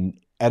bed. And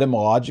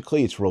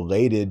etymologically, it's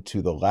related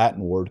to the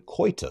Latin word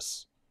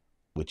coitus,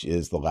 which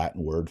is the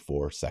Latin word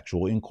for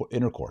sexual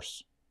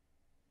intercourse.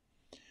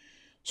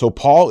 So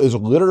Paul is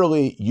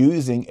literally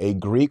using a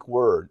Greek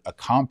word, a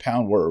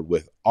compound word,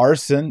 with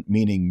arsen,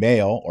 meaning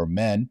male or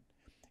men,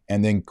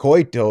 and then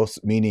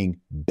koitos, meaning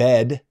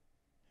bed.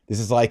 This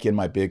is like in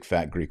my big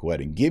fat Greek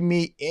wedding. Give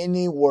me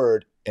any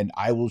word, and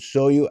I will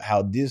show you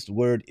how this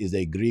word is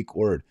a Greek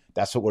word.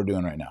 That's what we're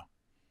doing right now.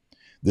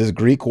 This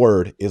Greek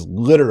word is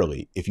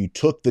literally, if you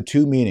took the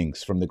two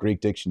meanings from the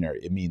Greek dictionary,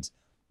 it means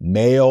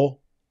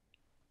male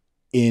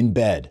in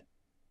bed,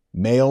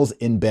 males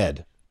in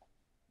bed,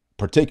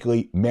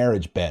 particularly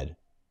marriage bed,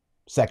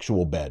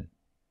 sexual bed.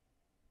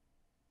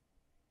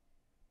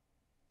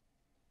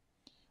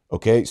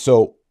 Okay,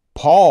 so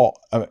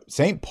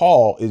St.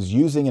 Paul is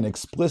using an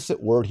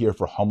explicit word here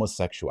for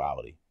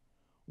homosexuality.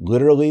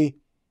 Literally,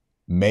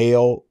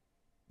 males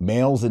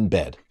in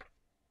bed.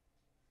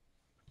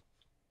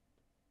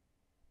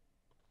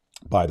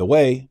 By the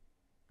way,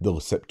 the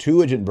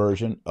Septuagint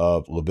version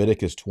of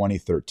Leviticus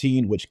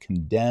 20:13, which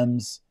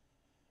condemns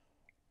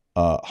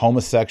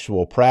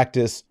homosexual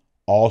practice,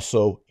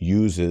 also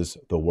uses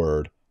the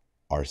word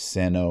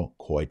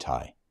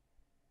arsenokoitai.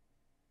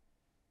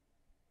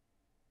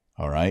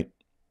 All right.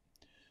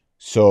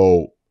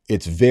 So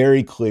it's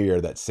very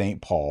clear that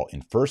St. Paul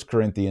in 1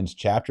 Corinthians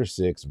chapter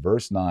 6,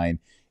 verse 9,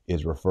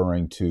 is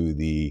referring to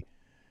the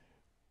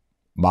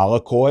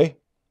malakoi,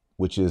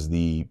 which is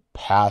the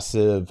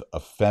passive,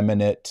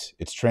 effeminate,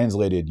 it's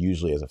translated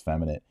usually as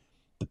effeminate,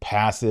 the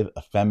passive,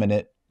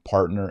 effeminate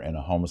partner in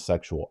a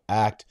homosexual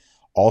act,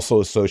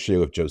 also associated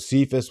with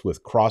Josephus,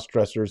 with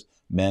cross-dressers,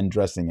 men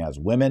dressing as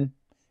women,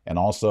 and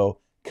also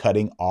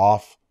cutting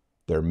off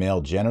their male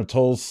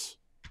genitals.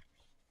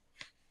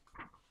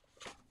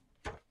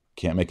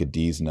 Can't make a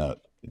D's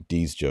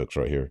jokes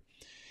right here.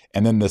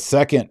 And then the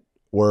second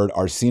word,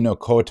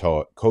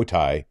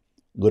 arsenokoitai,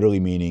 literally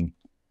meaning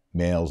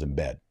males in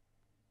bed.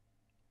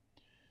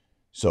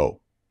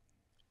 So,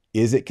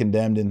 is it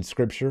condemned in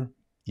Scripture?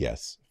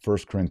 Yes. 1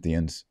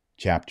 Corinthians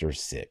chapter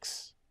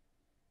 6.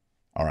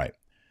 All right.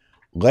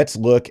 Let's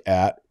look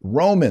at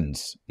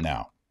Romans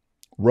now.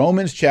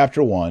 Romans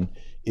chapter 1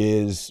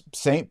 is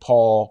St.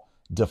 Paul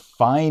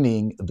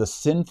defining the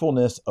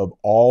sinfulness of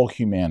all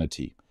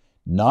humanity,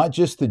 not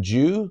just the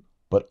Jew,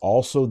 but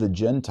also the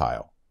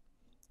Gentile.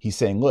 He's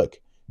saying, look,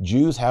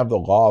 Jews have the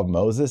law of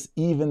Moses,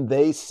 even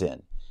they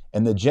sin.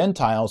 And the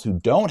Gentiles who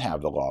don't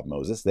have the law of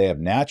Moses, they have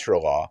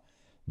natural law,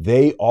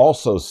 they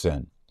also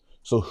sin.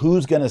 So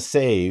who's going to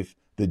save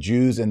the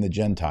Jews and the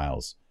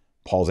Gentiles?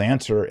 Paul's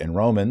answer in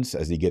Romans,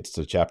 as he gets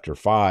to chapter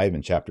 5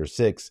 and chapter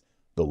 6,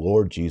 the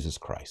Lord Jesus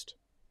Christ.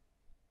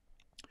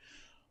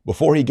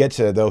 Before he gets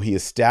there, though, he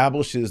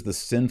establishes the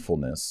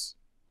sinfulness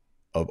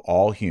of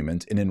all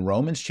humans. And in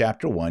Romans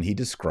chapter 1, he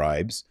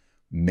describes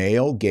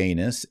male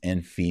gayness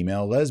and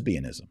female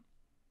lesbianism.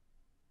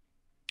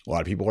 A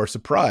lot of people are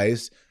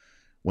surprised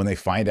when they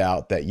find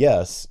out that,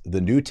 yes,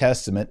 the New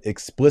Testament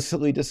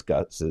explicitly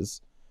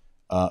discusses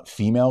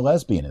female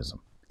lesbianism.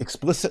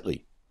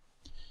 Explicitly.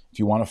 If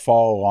you want to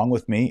follow along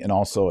with me, and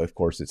also, of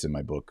course, it's in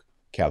my book,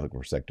 Catholic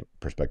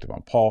Perspective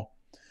on Paul.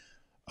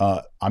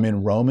 I'm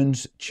in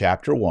Romans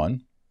chapter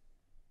 1.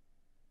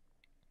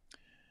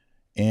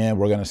 And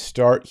we're going to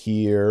start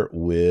here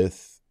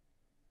with,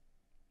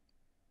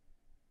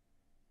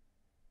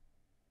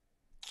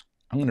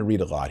 I'm going to read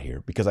a lot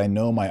here because I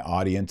know my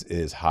audience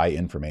is high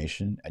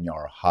information and y'all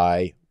are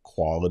high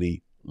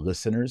quality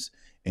listeners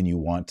and you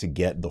want to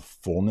get the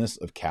fullness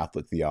of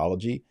Catholic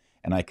theology,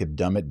 and I could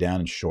dumb it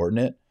down and shorten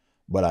it,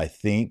 but I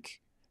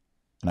think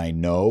and I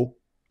know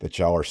that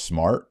y'all are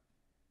smart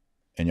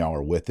and y'all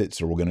are with it,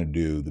 so we're going to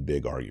do the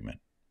big argument,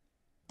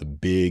 the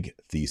big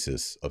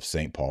thesis of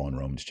St. Paul in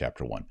Romans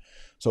chapter 1.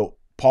 So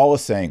Paul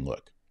is saying,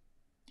 look,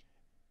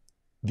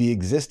 the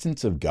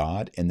existence of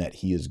God and that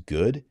he is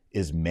good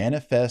is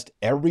manifest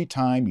every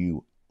time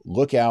you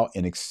look out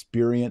and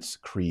experience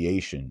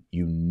creation.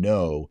 You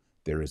know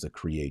there is a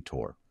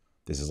creator.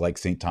 This is like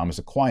St. Thomas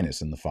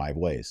Aquinas in the 5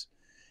 ways.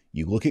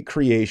 You look at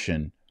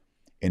creation,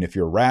 and if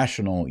you're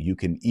rational, you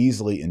can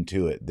easily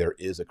intuit there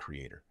is a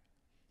creator.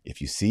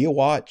 If you see a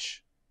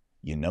watch,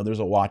 you know there's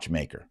a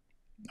watchmaker.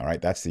 All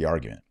right, that's the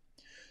argument.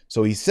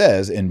 So he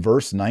says in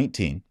verse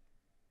 19,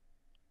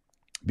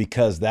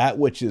 because that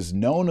which is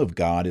known of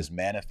God is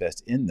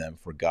manifest in them,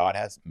 for God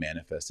has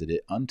manifested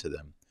it unto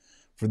them.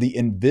 For the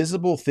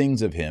invisible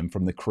things of him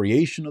from the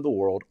creation of the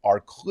world are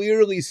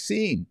clearly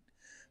seen,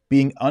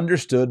 being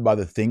understood by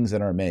the things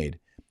that are made,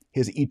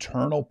 his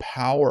eternal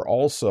power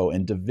also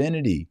and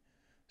divinity,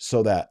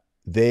 so that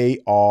they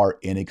are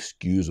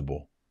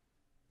inexcusable.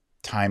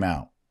 Time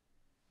out.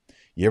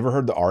 You ever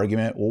heard the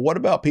argument, well, what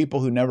about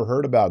people who never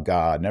heard about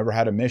God, never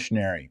had a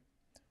missionary?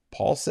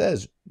 Paul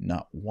says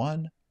not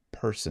one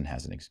person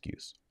has an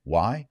excuse.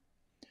 Why?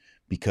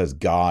 Because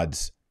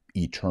God's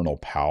eternal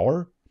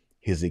power,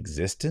 his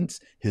existence,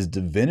 his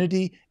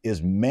divinity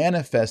is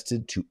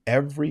manifested to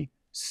every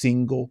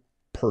single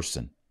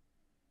person.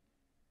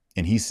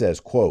 And he says,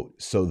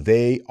 quote, so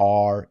they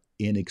are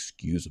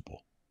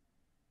inexcusable.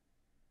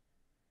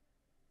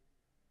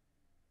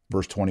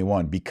 Verse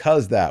 21,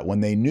 because that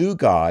when they knew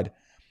God,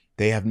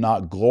 they have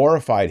not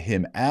glorified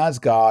him as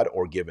God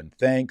or given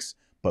thanks,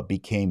 but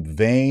became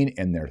vain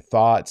in their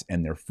thoughts,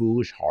 and their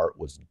foolish heart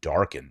was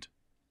darkened.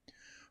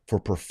 For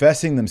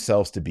professing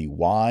themselves to be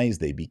wise,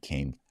 they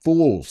became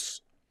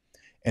fools.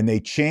 And they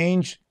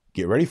changed,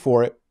 get ready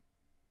for it,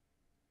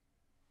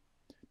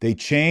 they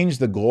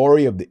changed the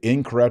glory of the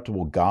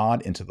incorruptible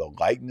God into the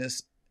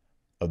likeness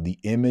of the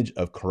image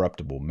of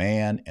corruptible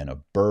man, and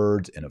of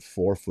birds, and of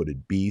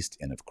four-footed beasts,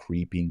 and of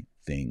creeping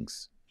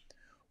things.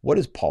 What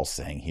is Paul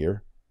saying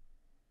here?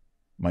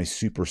 My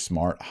super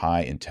smart,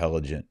 high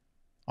intelligent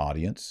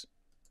audience.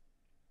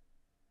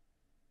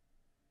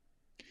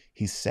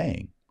 He's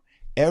saying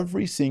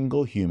every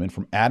single human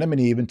from Adam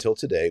and Eve until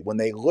today, when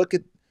they look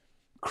at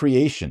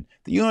creation,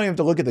 you don't even have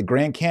to look at the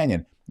Grand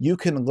Canyon. You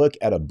can look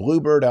at a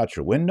bluebird out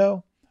your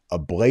window, a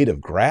blade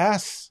of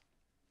grass,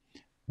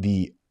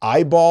 the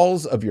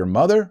eyeballs of your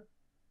mother,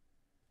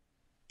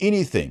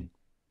 anything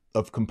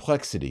of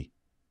complexity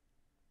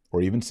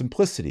or even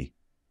simplicity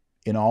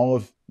in all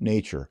of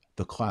nature,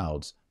 the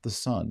clouds, the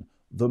sun,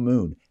 the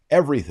moon,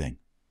 everything.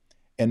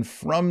 And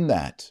from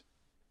that,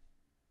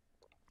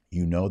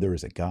 you know there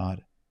is a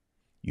God,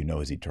 you know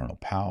his eternal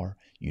power,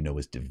 you know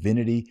his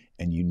divinity,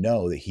 and you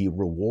know that he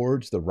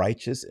rewards the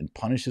righteous and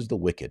punishes the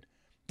wicked.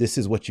 This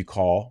is what you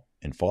call,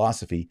 in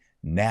philosophy,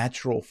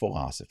 natural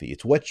philosophy.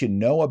 It's what you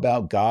know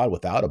about God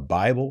without a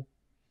Bible,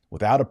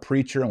 without a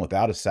preacher, and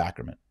without a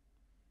sacrament.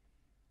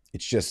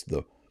 It's just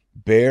the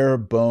bare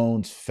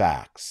bones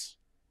facts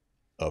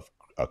of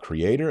a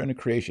creator and a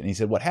creation. And he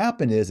said what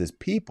happened is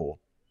people,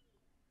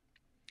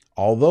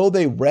 although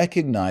they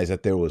recognized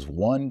that there was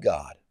one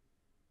God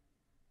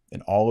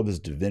and all of his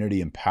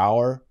divinity and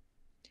power,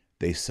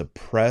 they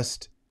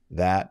suppressed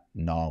that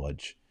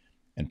knowledge.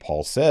 And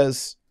Paul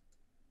says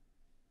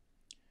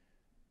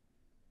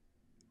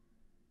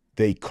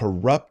they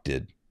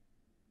corrupted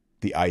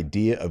the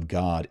idea of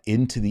God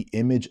into the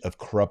image of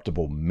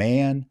corruptible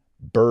man,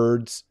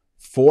 birds,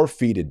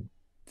 four-footed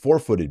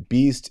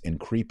beasts, and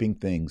creeping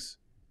things.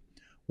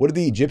 What did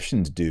the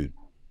Egyptians do?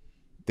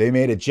 They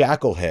made a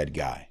jackal head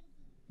guy.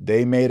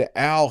 They made an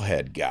owl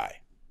head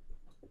guy.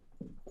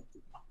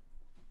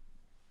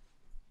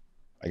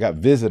 I got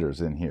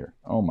visitors in here.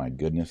 Oh my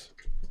goodness.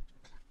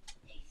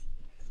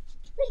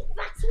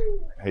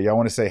 Hey, y'all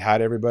want to say hi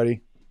to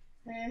everybody?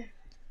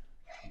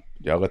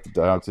 Y'all let the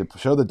dogs in.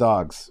 Show the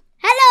dogs.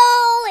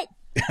 Hello.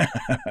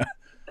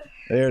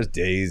 There's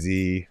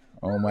Daisy.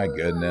 Oh my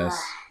goodness.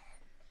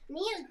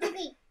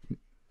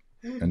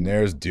 And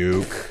there's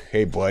Duke.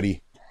 Hey,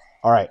 buddy.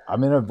 All right,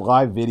 I'm in a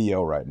live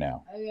video right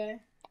now. Okay.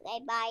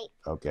 Bye.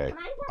 Okay.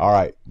 All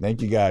right.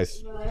 Thank you,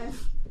 guys.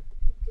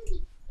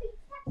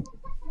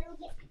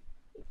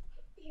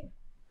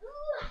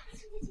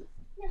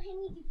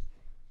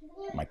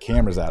 My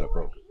camera's out of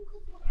focus.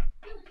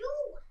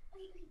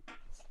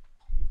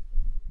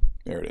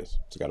 There it is.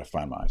 Just got to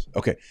find my eyes.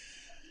 Okay.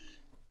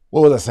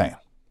 What was I saying?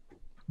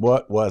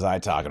 What was I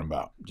talking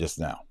about just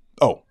now?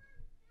 Oh.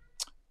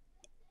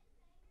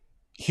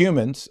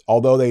 Humans,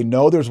 although they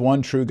know there's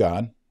one true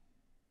God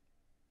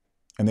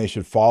and they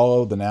should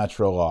follow the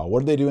natural law,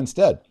 what do they do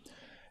instead?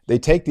 They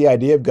take the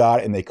idea of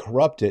God and they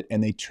corrupt it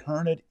and they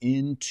turn it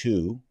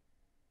into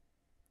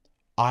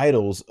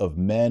idols of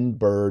men,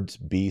 birds,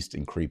 beasts,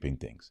 and creeping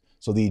things.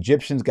 So the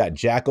Egyptians got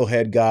jackal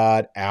head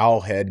God,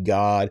 owl head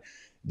God.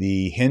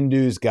 The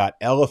Hindus got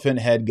elephant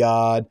head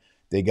God.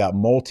 They got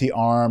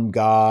multi-arm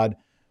God.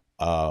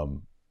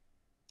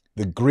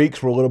 The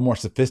Greeks were a little more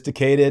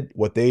sophisticated.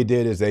 What they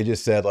did is they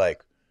just said,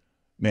 like,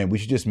 man, we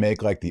should just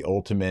make like the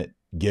ultimate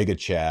Giga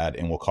Chad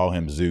and we'll call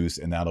him Zeus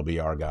and that'll be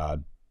our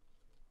God.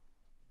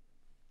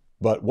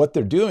 But what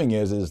they're doing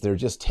is they're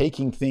just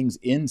taking things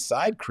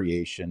inside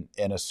creation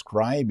and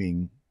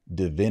ascribing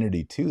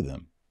divinity to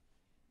them.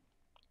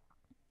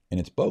 And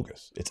it's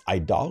bogus. It's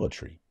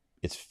idolatry.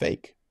 It's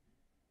fake.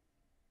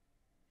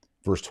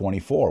 Verse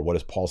 24, what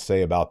does Paul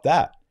say about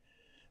that?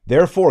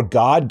 Therefore,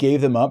 God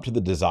gave them up to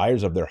the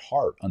desires of their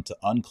heart unto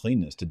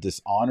uncleanness, to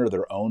dishonor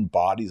their own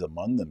bodies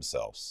among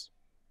themselves,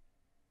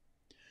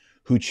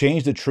 who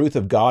changed the truth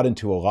of God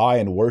into a lie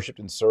and worshiped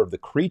and served the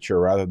creature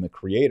rather than the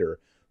Creator,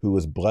 who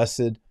was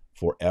blessed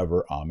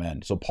forever.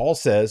 Amen. So Paul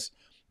says,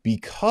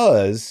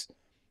 because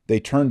they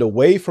turned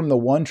away from the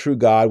one true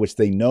God, which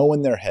they know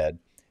in their head,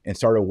 and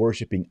started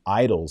worshiping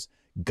idols,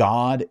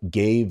 God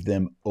gave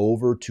them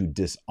over to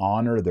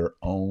dishonor their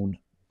own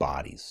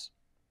bodies.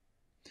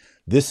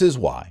 This is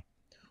why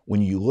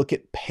when you look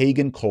at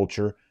pagan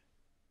culture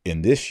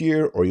in this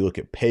year, or you look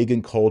at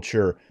pagan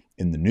culture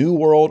in the New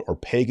World, or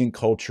pagan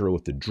culture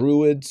with the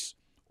Druids,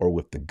 or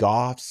with the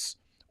Goths,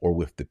 or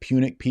with the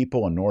Punic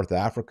people in North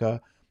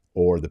Africa,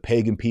 or the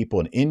pagan people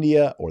in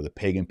India, or the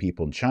pagan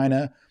people in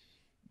China,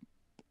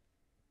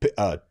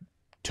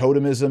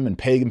 totemism and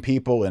pagan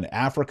people in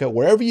Africa,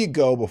 wherever you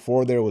go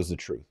before there was the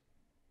truth,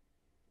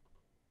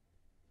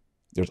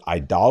 there's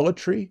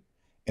idolatry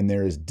and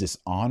there is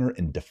dishonor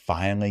and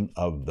defiling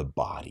of the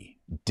body,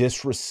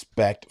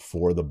 disrespect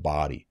for the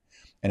body.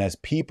 And as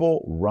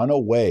people run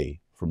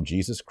away from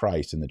Jesus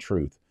Christ and the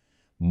truth,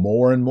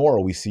 more and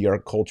more we see our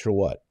culture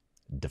what?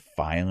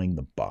 Defiling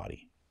the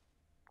body.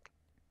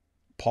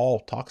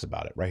 Paul talks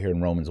about it right here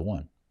in Romans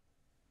 1.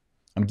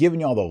 I'm giving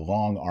you all the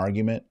long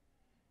argument,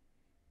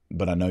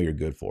 but I know you're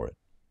good for it.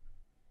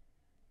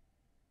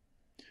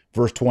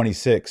 Verse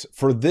 26,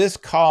 for this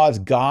cause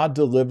God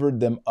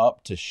delivered them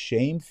up to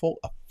shameful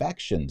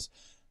affections.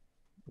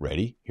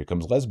 Ready? Here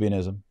comes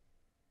lesbianism.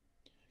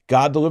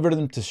 God delivered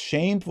them to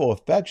shameful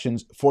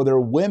affections, for their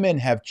women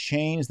have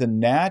changed the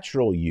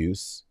natural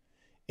use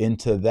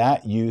into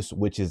that use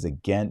which is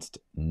against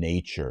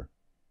nature.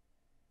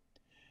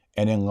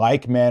 And in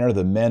like manner,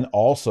 the men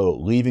also,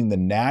 leaving the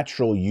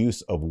natural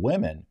use of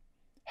women,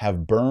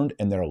 have burned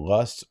in their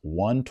lusts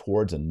one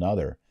towards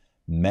another,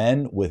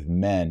 men with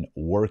men,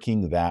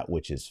 working that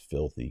which is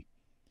filthy,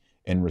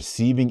 and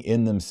receiving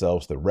in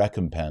themselves the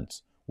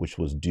recompense which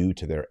was due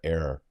to their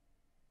error.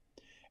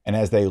 And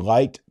as they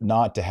liked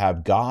not to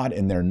have God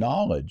in their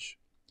knowledge,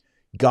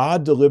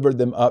 God delivered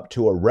them up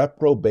to a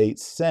reprobate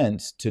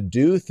sense to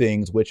do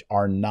things which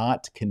are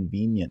not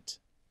convenient,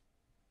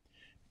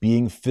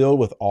 being filled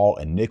with all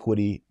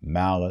iniquity,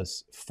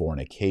 malice,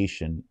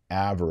 fornication,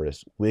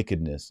 avarice,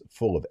 wickedness,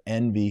 full of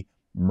envy,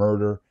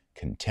 murder,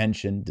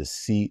 contention,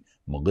 deceit,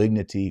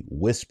 malignity,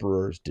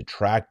 whisperers,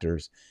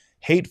 detractors,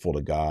 hateful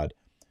to God,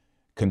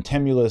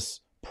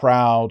 contumelious,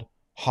 proud,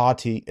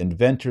 haughty,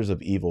 inventors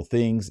of evil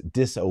things,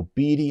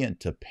 disobedient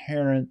to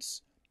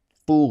parents,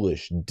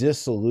 foolish,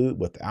 dissolute,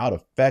 without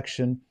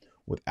affection,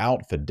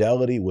 without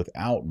fidelity,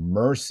 without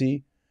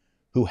mercy,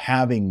 who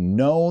having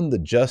known the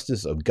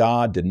justice of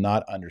God did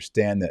not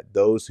understand that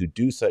those who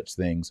do such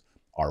things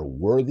are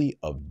worthy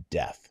of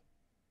death.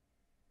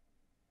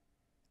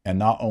 And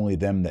not only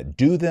them that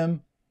do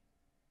them,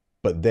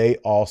 but they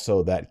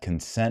also that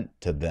consent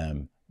to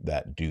them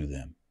that do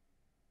them.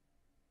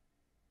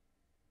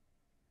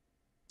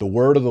 The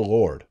word of the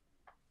Lord.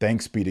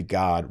 Thanks be to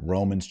God.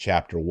 Romans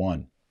chapter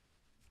 1.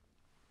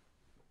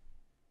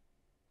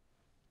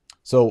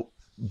 So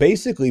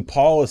basically,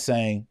 Paul is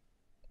saying,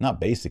 not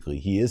basically,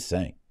 he is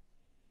saying,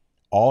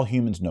 all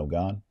humans know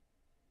God.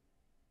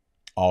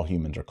 All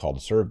humans are called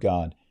to serve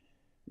God.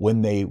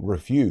 When they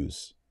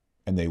refuse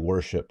and they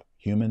worship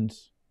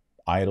humans,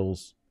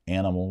 idols,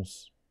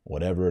 animals,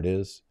 whatever it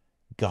is,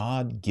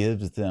 God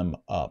gives them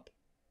up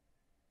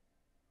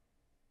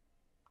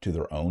to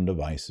their own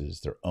devices,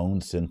 their own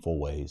sinful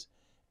ways,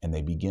 and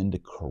they begin to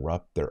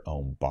corrupt their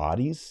own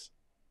bodies,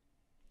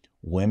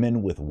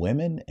 women with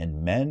women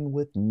and men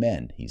with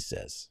men, he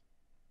says,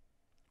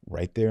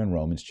 right there in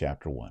Romans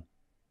chapter 1.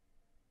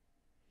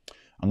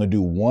 I'm going to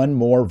do one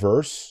more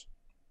verse,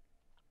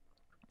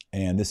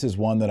 and this is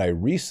one that I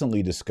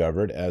recently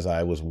discovered as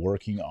I was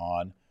working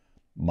on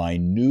my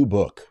new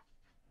book,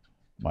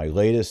 my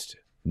latest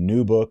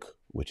new book,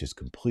 which is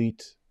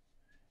complete.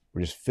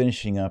 We're just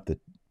finishing up the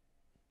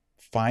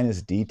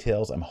finest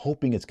details. I'm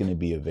hoping it's going to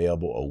be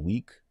available a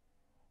week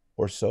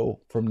or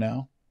so from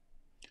now.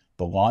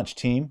 The launch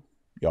team,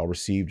 y'all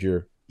received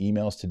your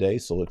emails today,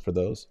 so look for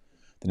those.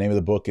 The name of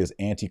the book is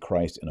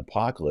Antichrist and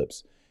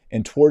Apocalypse.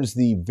 And towards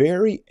the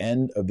very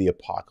end of the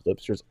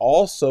apocalypse, there's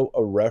also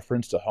a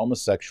reference to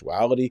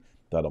homosexuality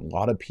that a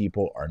lot of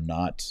people are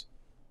not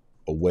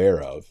aware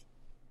of.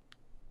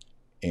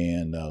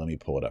 And let me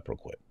pull it up real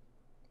quick.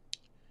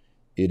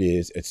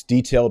 It's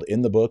detailed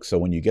in the book, so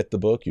when you get the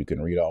book, you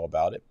can read all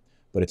about it.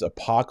 But it's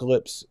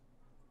Apocalypse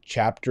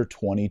chapter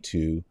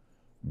 22,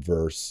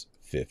 verse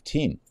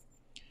 15.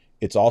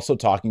 It's also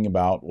talking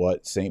about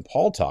what St.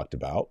 Paul talked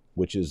about,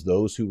 which is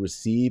those who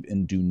receive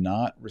and do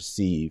not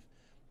receive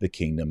the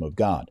kingdom of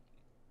God.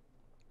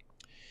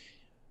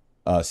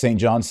 St.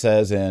 John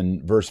says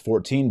in verse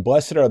 14,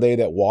 "Blessed are they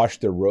that wash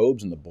their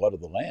robes in the blood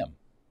of the Lamb,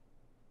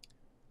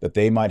 that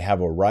they might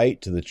have a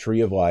right to the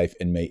tree of life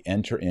and may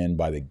enter in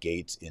by the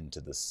gates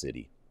into the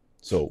city."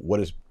 So what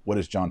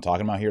is John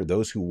talking about here?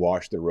 Those who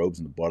wash their robes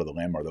in the blood of the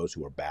Lamb are those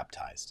who are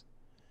baptized,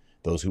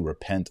 those who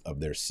repent of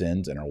their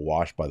sins and are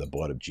washed by the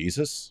blood of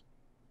Jesus.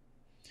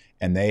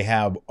 And they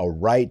have a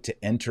right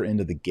to enter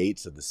into the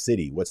gates of the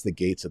city. What's the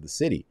gates of the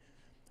city?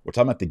 We're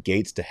talking about the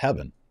gates to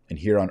heaven. And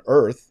here on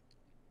earth,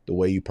 the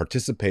way you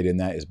participate in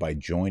that is by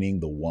joining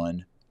the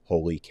one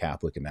holy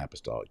Catholic and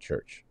Apostolic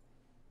Church.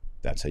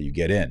 That's how you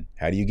get in.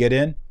 How do you get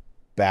in?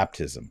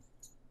 Baptism.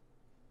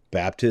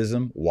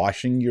 Baptism,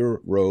 washing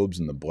your robes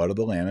in the blood of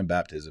the Lamb in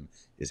baptism,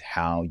 is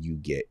how you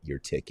get your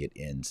ticket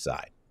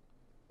inside.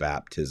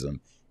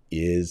 Baptism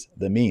is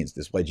the means.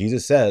 This is why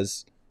Jesus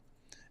says,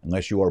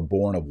 unless you are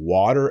born of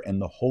water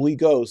and the Holy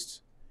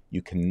Ghost,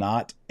 you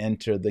cannot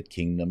enter the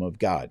kingdom of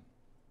God.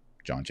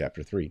 John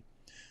chapter 3.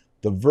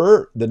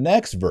 The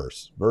next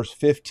verse, verse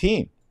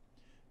 15,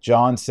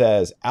 John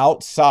says,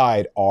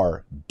 outside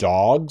are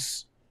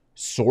dogs,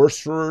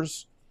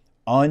 sorcerers,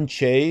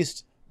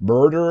 unchaste,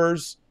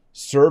 murderers,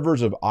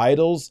 servers of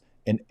idols,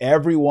 and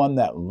everyone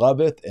that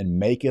loveth and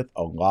maketh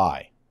a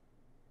lie.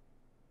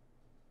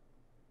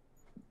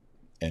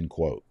 End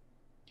quote.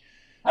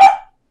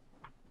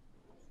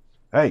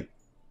 Hey,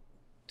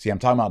 see, I'm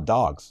talking about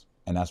dogs,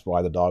 and that's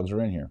why the dogs are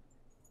in here.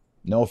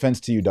 No offense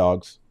to you,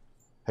 dogs.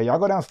 Hey, y'all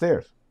go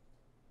downstairs.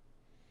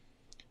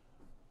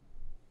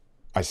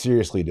 I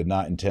seriously did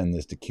not intend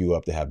this to queue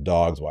up to have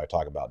dogs while I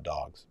talk about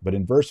dogs. But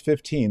in verse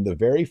 15, the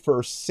very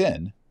first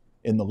sin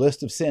in the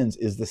list of sins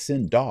is the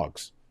sin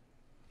dogs.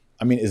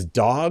 I mean, is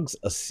dogs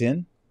a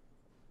sin?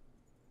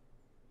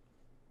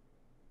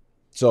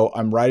 So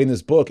I'm writing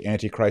this book,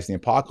 Antichrist and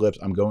the Apocalypse.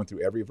 I'm going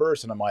through every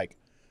verse, and I'm like,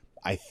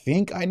 I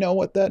think I know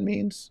what that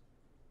means,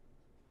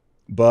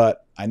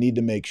 but I need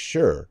to make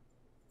sure.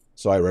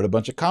 So I read a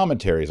bunch of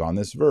commentaries on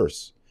this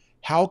verse.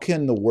 How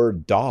can the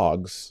word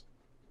dogs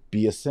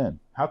be a sin?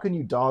 How can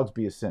you dogs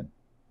be a sin?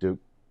 Duke.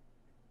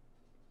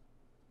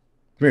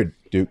 Come here,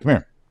 Duke. Come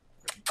here.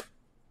 Come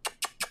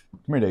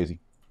here, Daisy.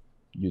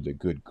 You're the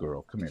good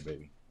girl. Come here,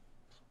 baby.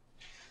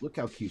 Look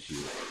how cute she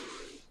is.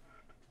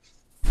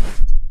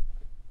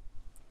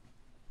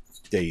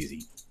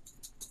 Daisy.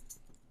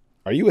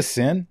 Are you a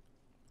sin?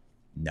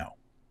 No.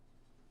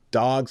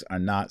 Dogs are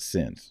not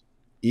sins.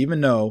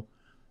 Even though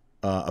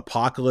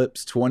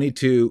Apocalypse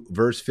 22,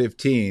 verse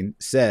 15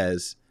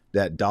 says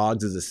that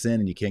dogs is a sin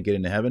and you can't get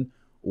into heaven.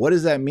 What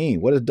does that mean?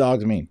 What does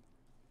dogs mean?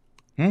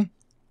 All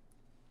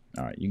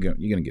right, you're going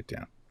to get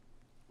down.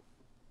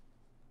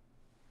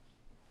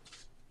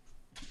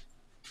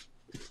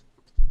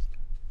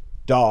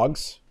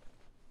 Dogs,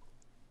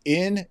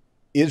 in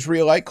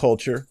Israelite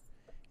culture,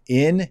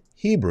 in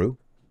Hebrew,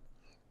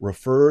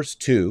 refers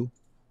to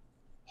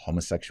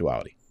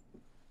homosexuality.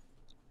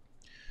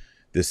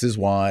 This is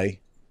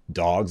why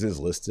dogs is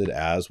listed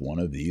as one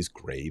of these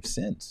grave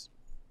sins.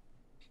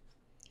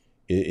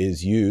 It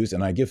is used,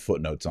 and I give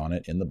footnotes on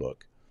it in the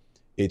book,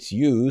 it's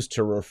used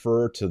to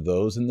refer to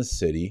those in the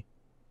city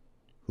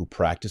who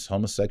practice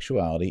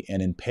homosexuality,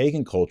 and in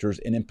pagan cultures,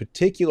 and in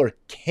particular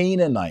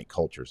Canaanite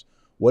cultures.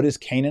 What is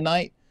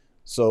Canaanite?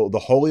 So the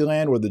Holy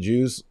Land where the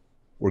Jews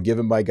were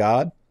given by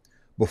God,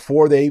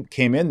 before they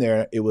came in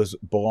there, it was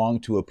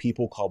belonged to a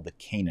people called the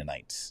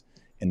Canaanites.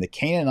 And the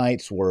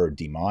Canaanites were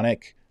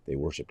demonic. They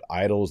worshipped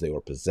idols. They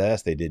were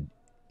possessed. They did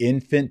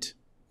infant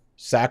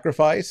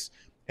sacrifice,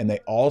 and they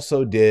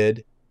also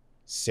did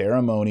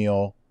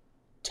ceremonial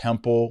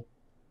temple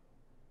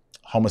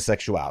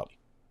homosexuality.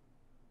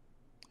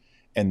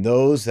 And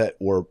those that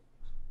were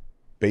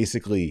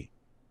basically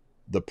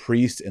the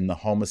priests in the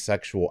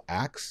homosexual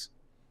acts,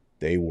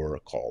 they were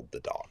called the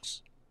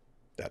dogs.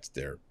 That's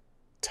their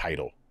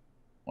title.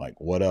 Like,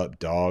 what up,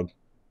 dog?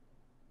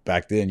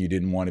 Back then, you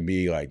didn't want to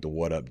be like the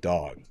what up,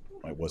 dog.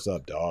 Like, what's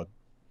up, dog?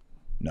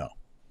 No.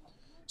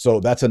 So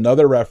that's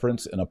another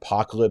reference in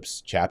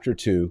Apocalypse chapter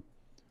 2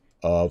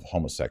 of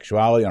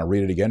homosexuality. I'll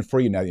read it again for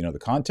you now that you know the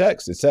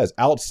context. It says,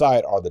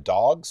 outside are the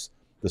dogs,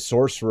 the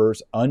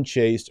sorcerers,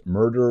 unchaste,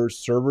 murderers,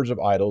 servers of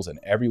idols, and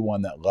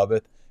everyone that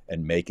loveth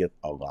and maketh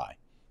a lie.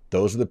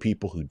 Those are the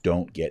people who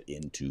don't get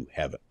into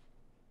heaven.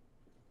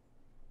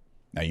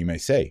 Now you may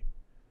say,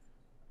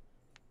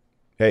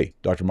 hey,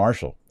 Dr.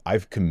 Marshall,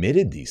 I've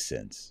committed these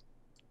sins.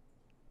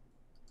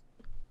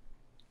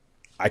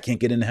 I can't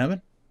get into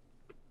heaven?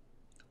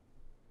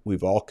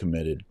 We've all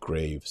committed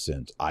grave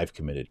sins. I've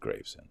committed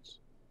grave sins.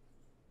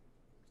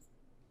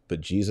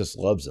 But Jesus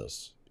loves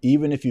us.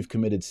 Even if you've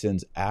committed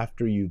sins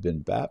after you've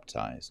been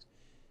baptized,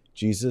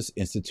 Jesus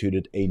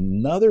instituted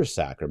another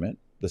sacrament,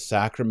 the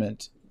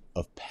sacrament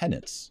of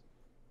penance,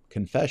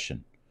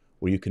 confession,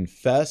 where you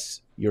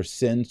confess your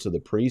sins to the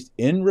priest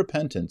in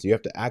repentance. You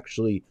have to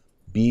actually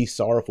be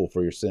sorrowful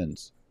for your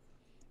sins,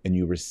 and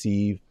you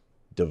receive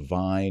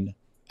divine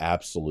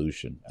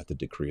absolution at the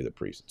decree of the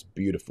priest. It's a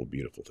beautiful,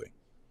 beautiful thing.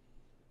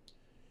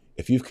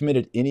 If you've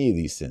committed any of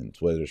these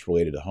sins, whether it's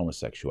related to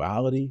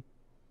homosexuality,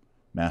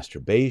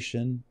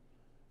 masturbation,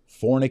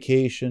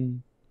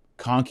 fornication,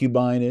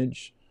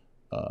 concubinage,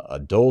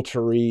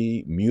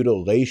 adultery,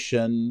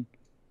 mutilation,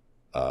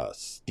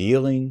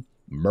 stealing,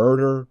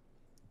 murder,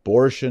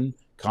 abortion,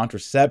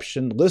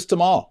 contraception, list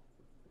them all.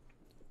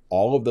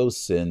 All of those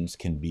sins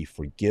can be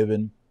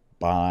forgiven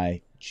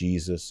by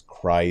Jesus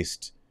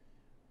Christ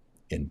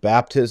in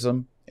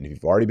baptism. And if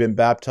you've already been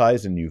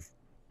baptized and you've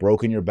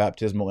broken your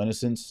baptismal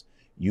innocence,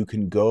 you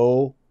can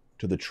go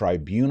to the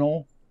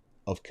tribunal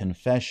of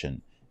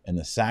confession and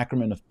the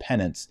sacrament of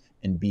penance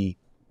and be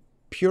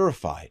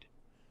purified,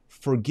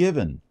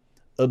 forgiven,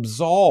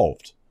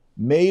 absolved,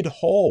 made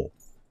whole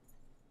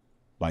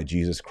by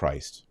Jesus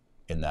Christ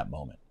in that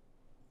moment.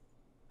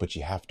 But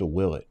you have to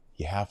will it.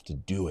 You have to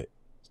do it.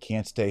 You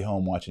can't stay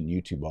home watching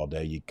YouTube all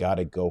day. You got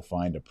to go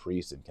find a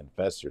priest and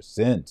confess your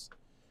sins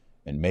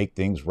and make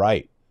things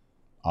right.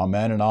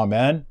 Amen and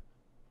amen.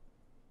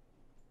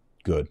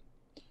 Good.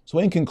 So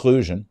in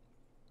conclusion,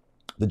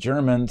 the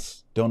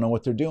Germans don't know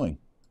what they're doing.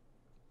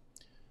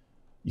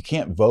 You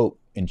can't vote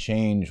and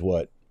change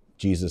what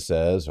Jesus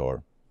says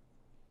or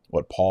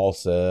what Paul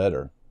said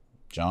or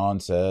John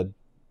said.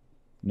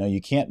 No,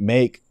 you can't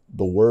make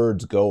the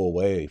words go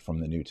away from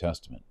the New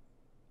Testament.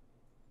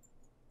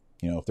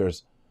 You know, if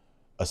there's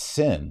a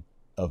sin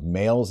of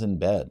males in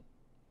bed,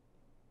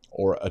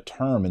 or a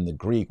term in the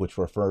Greek which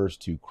refers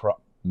to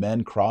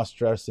men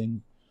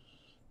cross-dressing,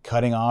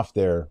 cutting off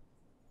their,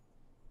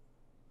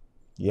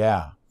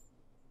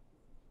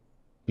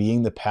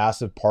 being the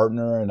passive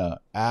partner in an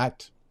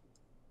act,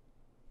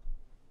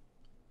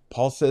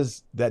 Paul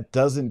says that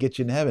doesn't get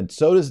you in heaven.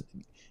 So does,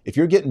 if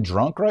you're getting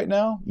drunk right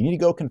now, you need to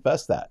go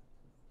confess that.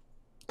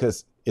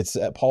 Because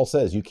Paul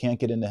says you can't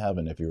get into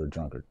heaven if you're a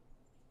drunkard.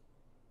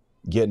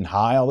 Getting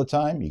high all the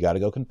time, you got to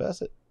go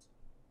confess it.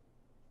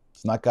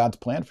 It's not God's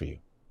plan for you.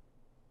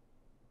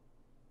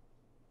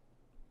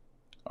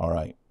 All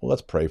right, well,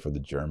 let's pray for the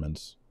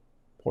Germans.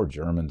 Poor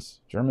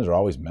Germans. Germans are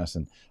always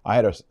messing. I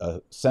had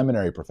a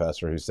seminary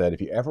professor who said,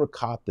 if you ever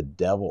caught the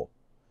devil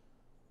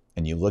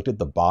and you looked at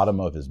the bottom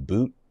of his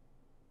boot,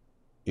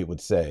 it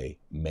would say,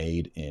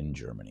 made in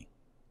Germany.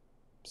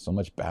 So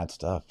much bad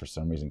stuff, for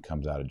some reason,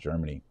 comes out of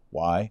Germany.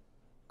 Why?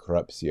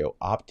 Corruptio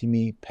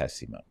optimi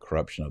pessima.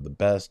 Corruption of the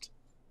best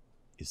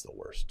is the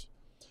worst.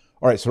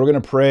 All right, so we're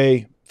going to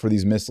pray for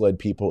these misled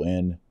people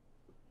in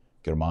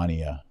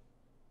Germania,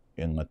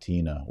 in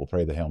Latina. We'll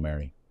pray the Hail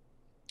Mary.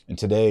 And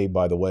today,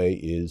 by the way,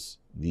 is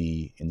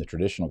in the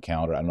traditional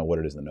calendar, I don't know what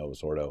it is in the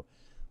Novus Ordo,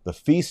 the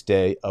feast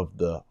day of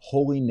the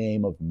holy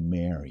name of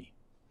Mary.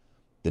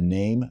 The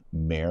name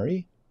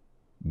Mary,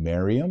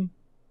 Miriam,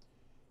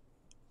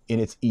 in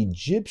its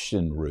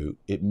Egyptian root,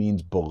 it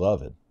means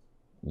beloved,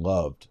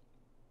 loved.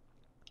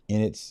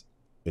 In its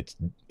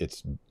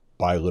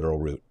biliteral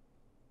root,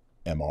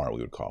 MR, we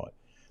would call it.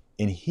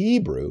 In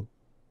Hebrew,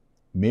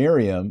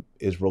 Miriam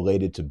is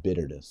related to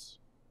bitterness.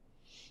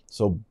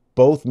 So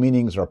both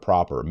meanings are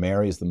proper.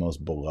 Mary is the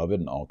most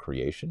beloved in all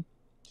creation.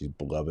 She's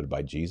beloved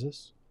by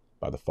Jesus,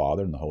 by the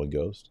Father and the Holy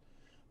Ghost.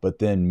 But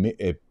then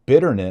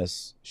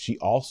bitterness, she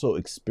also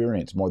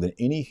experienced more than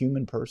any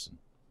human person.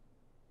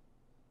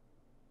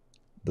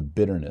 The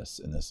bitterness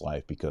in this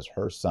life because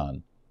her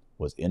son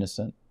was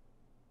innocent,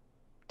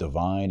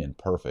 divine, and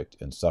perfect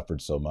and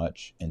suffered so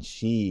much, and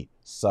she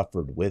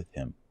suffered with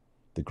him.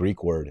 The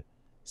Greek word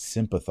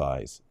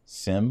sympathize,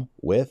 sim,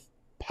 with,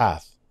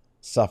 path,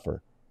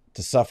 suffer,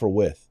 to suffer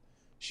with.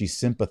 She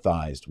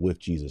sympathized with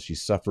Jesus. She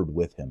suffered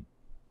with him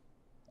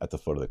at the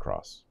foot of the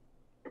cross.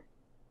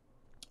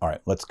 All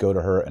right, let's go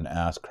to her and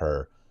ask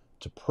her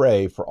to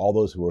pray for all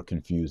those who are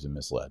confused and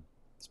misled,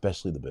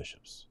 especially the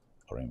bishops.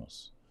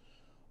 Oremos.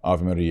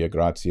 Ave Maria,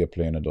 gratia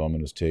plena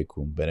Dominus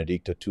tecum,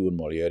 benedicta tu in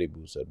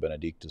mulieribus, et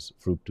benedictus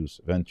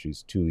fructus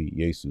ventris tui,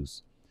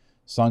 Iesus.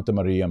 Sancta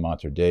Maria,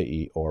 Mater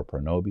Dei, ora pro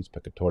nobis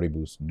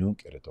peccatoribus,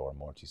 nunc et hora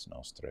mortis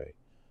nostrae.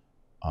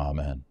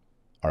 Amen.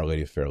 Our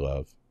Lady of Fair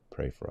Love,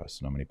 pray for us.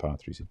 In nomine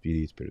Patris et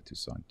Filii Spiritus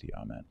Sancti.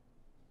 Amen.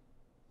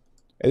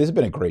 Hey, this has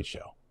been a great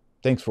show.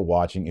 Thanks for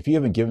watching. If you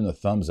haven't given the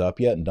thumbs up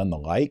yet and done the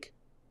like,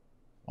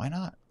 why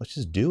not? Let's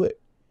just do it.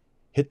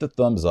 Hit the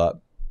thumbs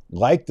up,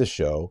 like the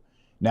show.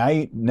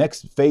 Now,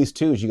 next phase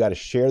 2 is you got to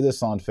share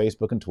this on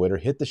Facebook and Twitter.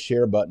 Hit the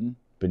share button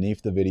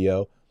beneath the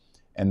video.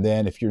 And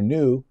then if you're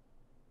new,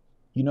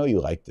 you know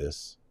you like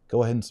this.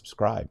 Go ahead and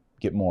subscribe.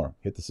 Get more.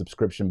 Hit the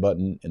subscription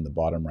button in the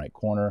bottom right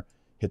corner.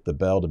 Hit the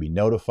bell to be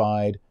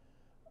notified.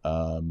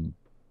 That's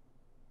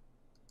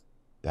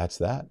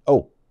that.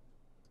 Oh,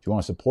 if you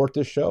want to support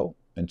this show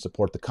and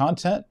support the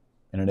content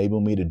and enable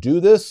me to do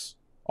this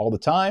all the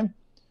time,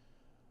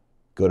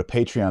 go to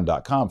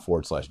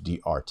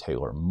patreon.com/Dr.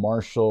 Taylor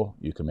Marshall.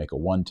 You can make a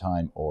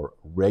one-time or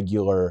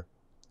regular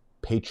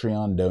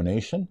Patreon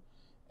donation.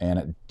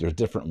 And there's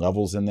different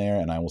levels in there.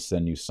 And I will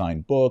send you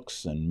signed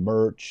books and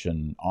merch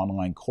and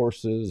online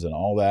courses and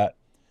all that.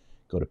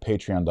 Go to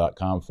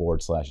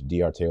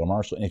patreon.com/Dr. Taylor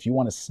Marshall. And if you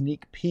want a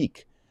sneak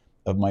peek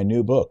of my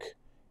new book,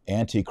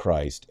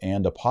 Antichrist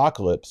and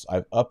Apocalypse,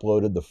 I've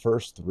uploaded the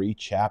first 3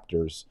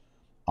 chapters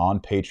on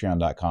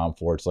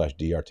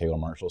patreon.com/Dr. Taylor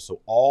Marshall.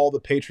 So all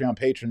the Patreon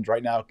patrons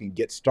right now can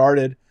get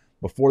started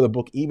before the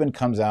book even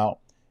comes out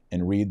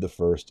and read the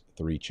first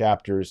 3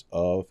 chapters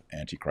of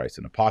Antichrist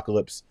and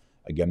Apocalypse.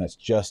 Again, that's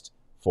just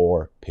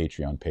for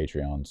Patreon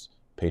patrons.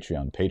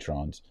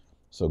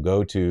 So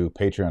go to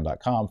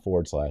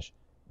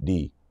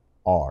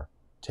patreon.com/Dr.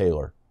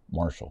 Taylor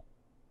Marshall.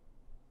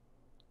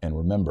 And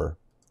remember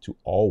to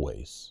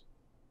always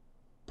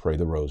pray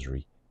the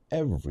rosary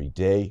every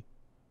day.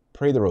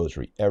 Pray the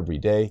rosary every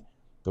day.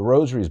 The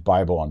rosary is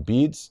Bible on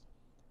beads,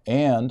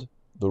 and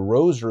the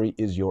rosary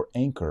is your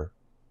anchor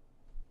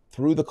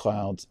through the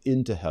clouds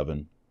into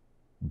heaven,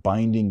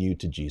 binding you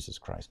to Jesus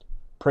Christ.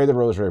 Pray the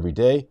rosary every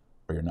day,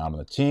 or you're not on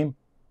the team.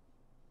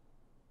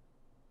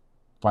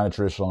 Find a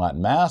traditional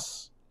Latin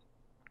Mass.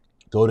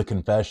 Go to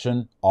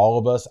confession. All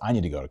of us, I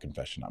need to go to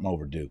confession. I'm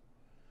overdue.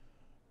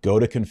 Go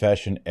to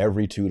confession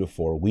every 2 to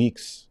 4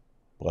 weeks.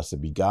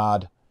 Blessed be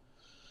God.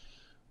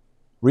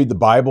 Read the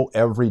Bible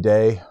every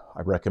day.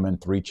 I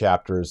recommend 3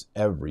 chapters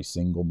every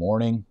single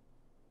morning.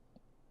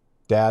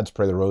 Dads,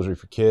 pray the rosary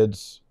for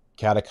kids.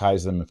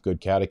 Catechize them with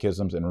good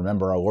catechisms. And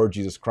remember, our Lord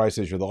Jesus Christ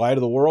says, you're the light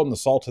of the world and the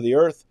salt of the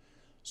earth.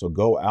 So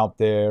go out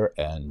there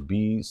and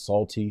be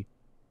salty.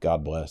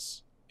 God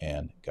bless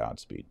and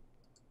Godspeed.